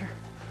pressure.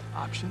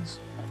 Options?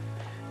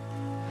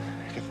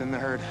 Get in the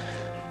herd.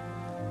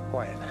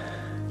 Quiet.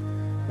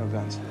 No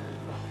guns.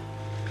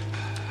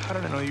 How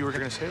did I know you were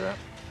gonna say that?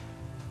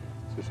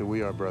 That's who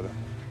we are, brother.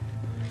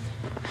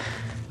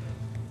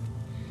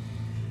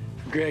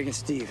 Greg and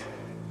Steve.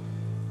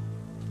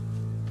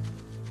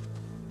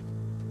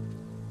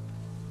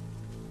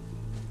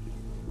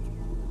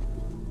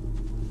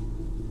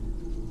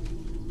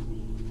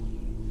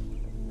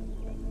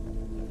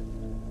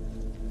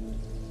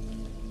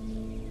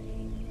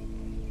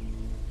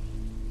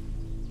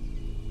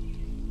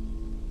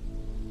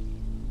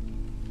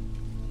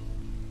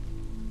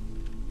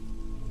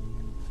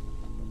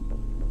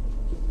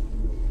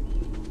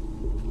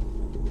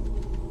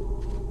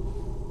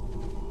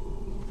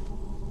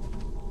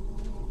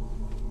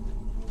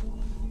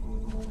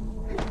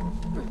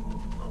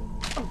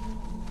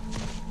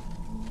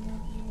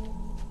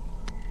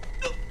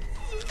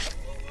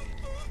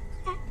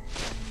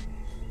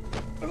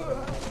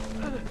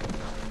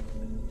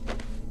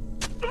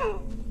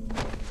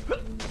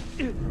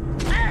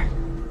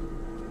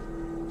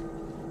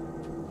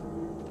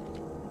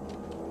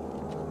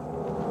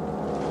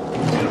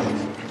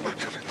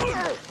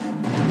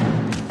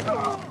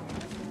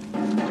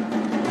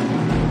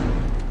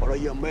 All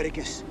you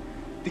Americans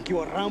think you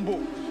are Rambo.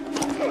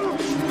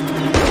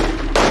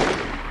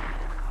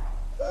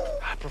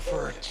 I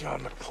prefer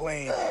John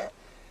McClane.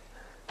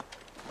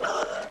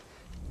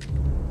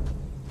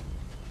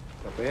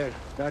 Rafael,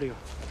 Dario,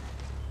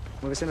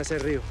 muévese en ese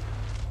río.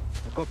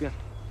 Me copian.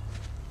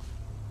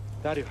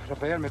 Dario,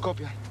 Rafael, me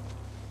copian.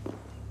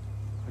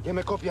 Allí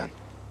me copian.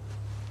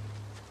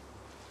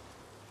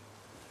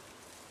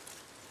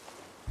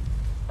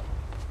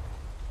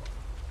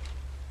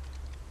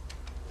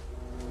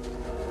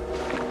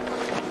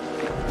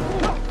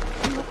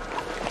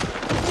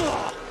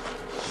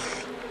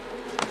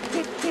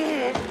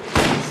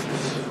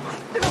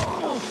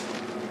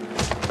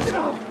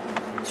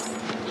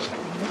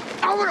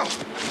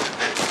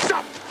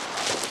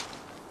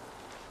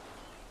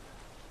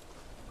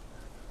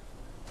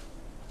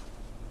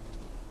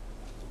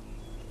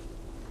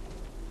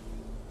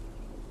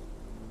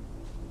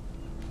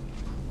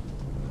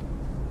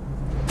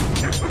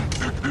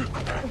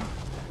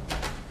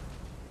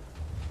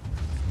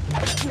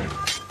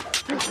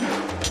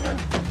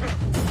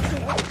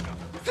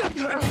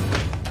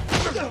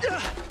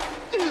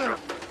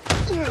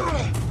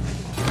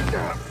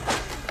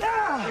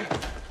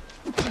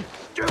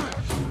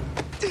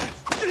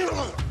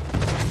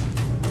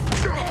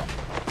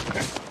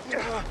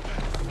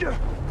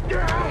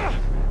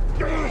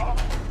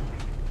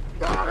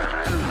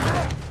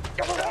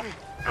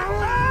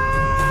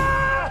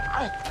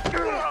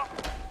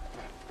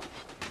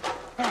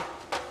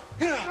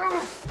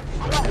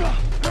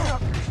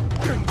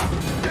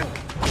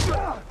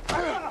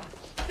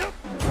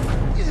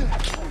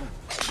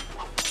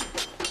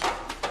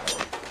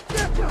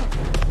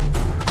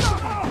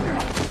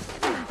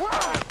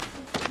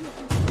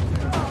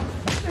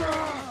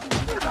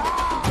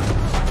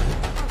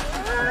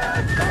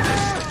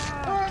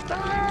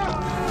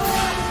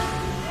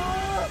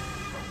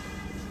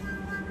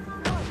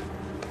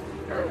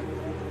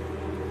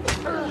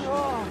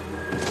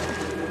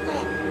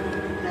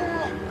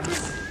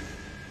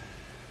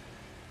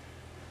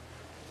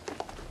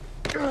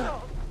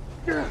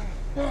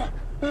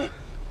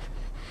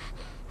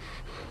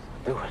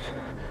 Do it.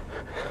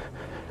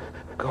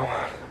 Go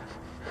on.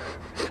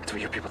 Tell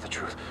your people the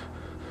truth.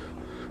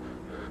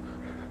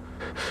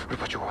 What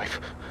about your wife?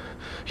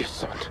 Your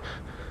son?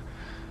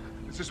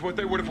 Is this what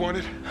they would have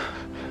wanted?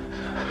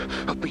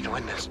 I'll be no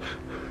witness.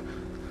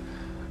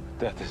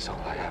 Death is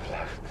all I have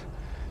left.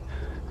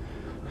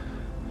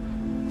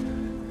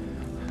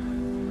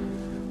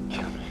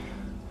 Kill me,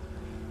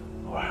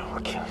 or I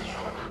will kill you.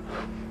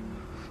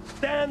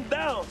 Stand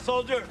down,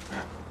 soldier!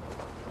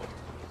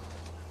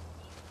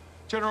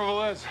 General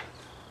Velez.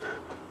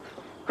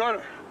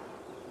 Carter.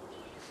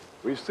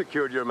 We've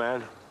secured your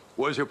man.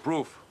 Where's your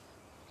proof?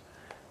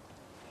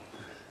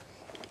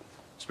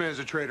 This man's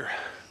a traitor.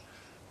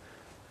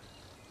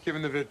 Give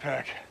him the vid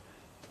pack.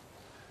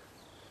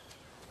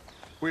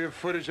 We have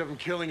footage of him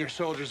killing your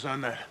soldiers on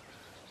that.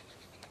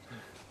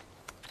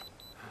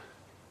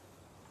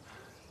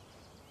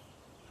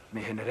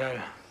 Mi general.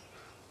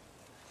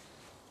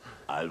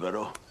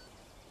 Alvaro.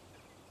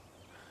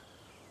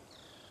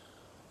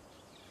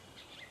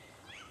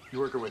 You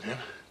working with him?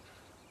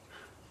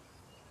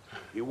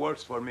 He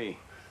works for me.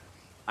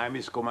 I'm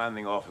his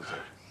commanding officer.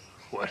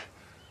 What?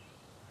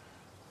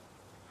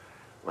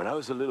 When I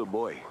was a little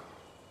boy,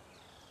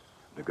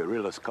 the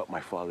guerrillas cut my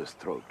father's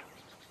throat.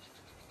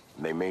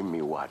 They made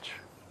me watch.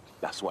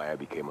 That's why I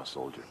became a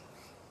soldier.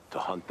 To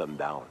hunt them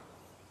down.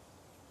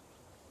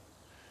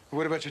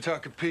 What about your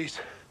talk of peace?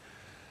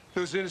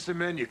 Those innocent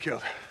men you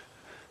killed.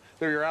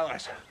 They're your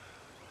allies.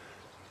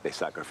 They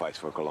sacrificed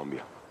for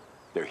Colombia.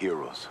 They're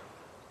heroes.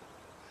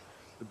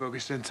 The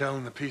bogus intel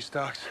and the peace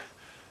talks.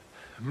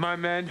 My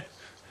men,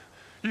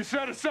 you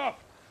set us up!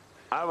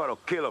 Alvaro,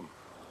 kill him.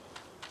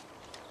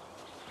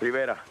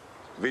 Rivera,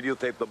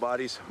 videotape the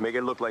bodies, make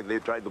it look like they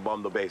tried to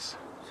bomb the base.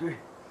 Sí.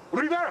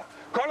 Rivera!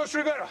 Carlos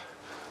Rivera!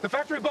 The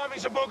factory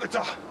bombings in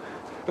Bogota.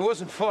 It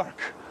wasn't FARC.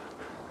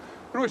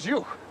 It was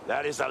you.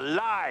 That is a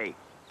lie!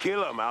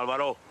 Kill him,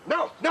 Alvaro.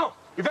 No, no!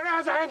 Rivera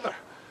has a handler.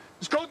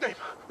 His code name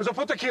was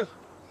Apotequil.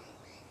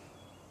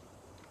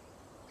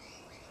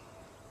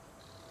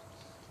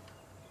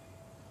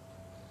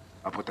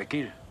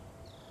 Apotequil.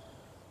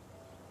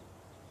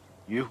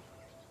 You?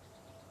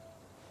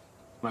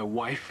 My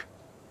wife?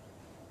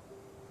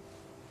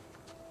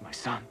 My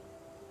son?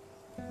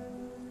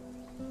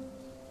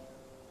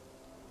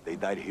 They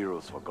died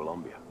heroes for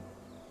Colombia.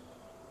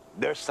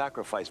 Their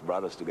sacrifice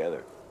brought us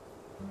together.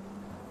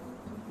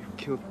 You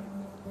killed them?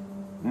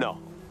 No.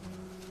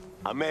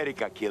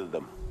 America killed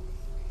them.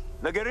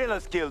 The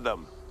guerrillas killed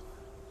them.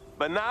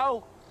 But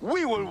now,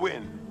 we will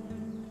win.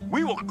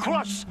 We will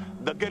crush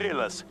the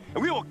guerrillas,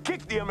 and we will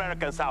kick the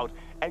Americans out,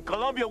 and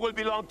Colombia will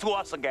belong to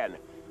us again.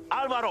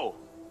 Alvaro,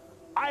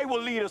 I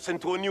will lead us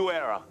into a new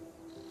era.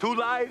 2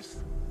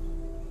 lives?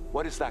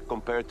 What is that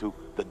compared to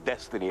the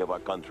destiny of our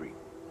country?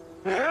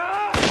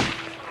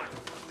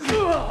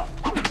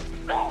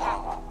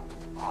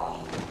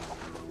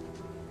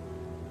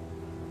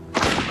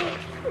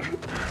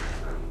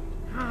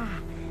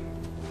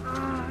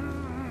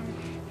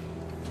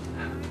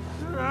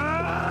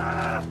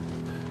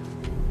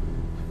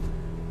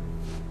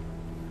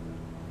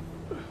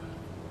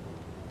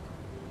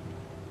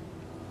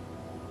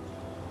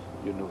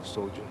 You're no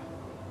soldier.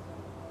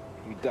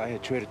 You die a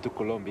traitor to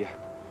Colombia.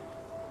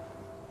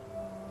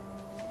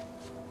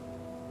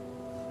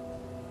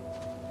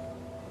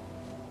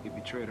 You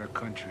betrayed our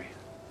country.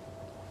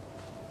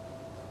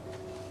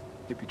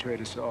 You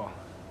betrayed us all.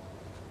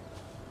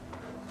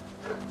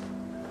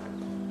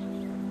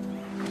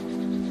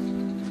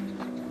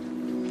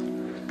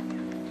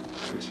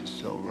 This is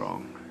so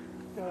wrong.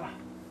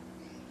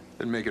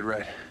 Then make it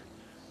right.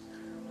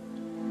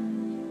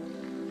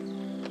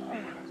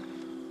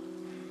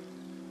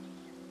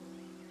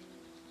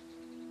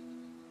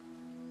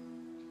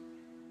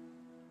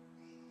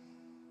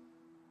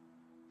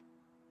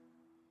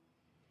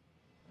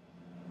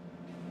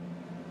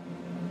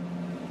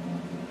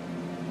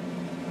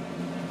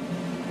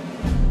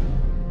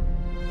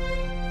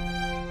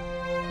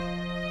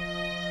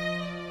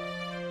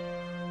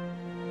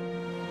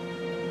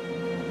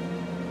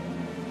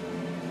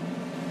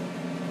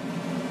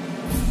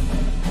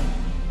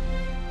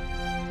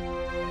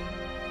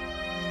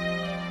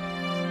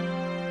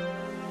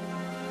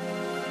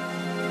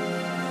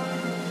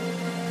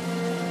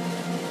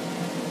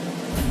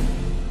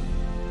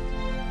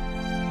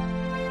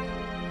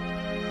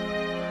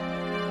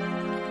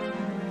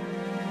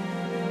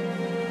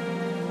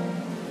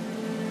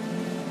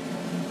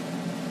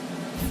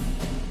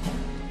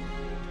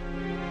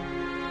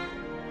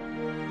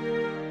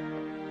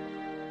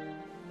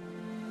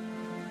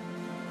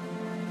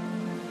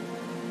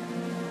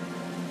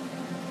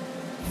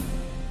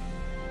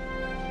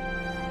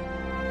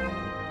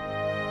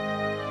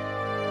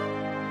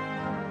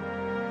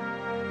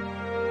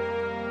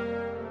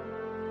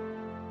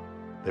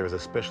 There is a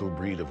special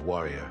breed of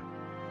warrior,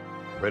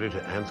 ready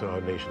to answer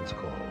our nation's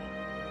call.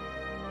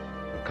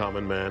 A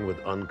common man with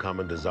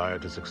uncommon desire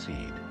to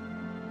succeed.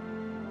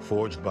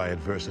 Forged by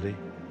adversity,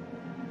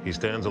 he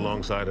stands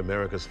alongside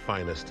America's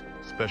finest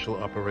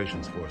special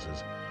operations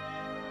forces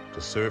to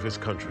serve his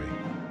country,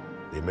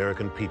 the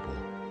American people,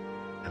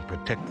 and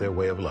protect their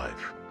way of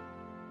life.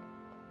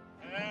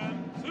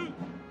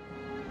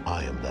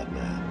 I am that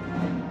man.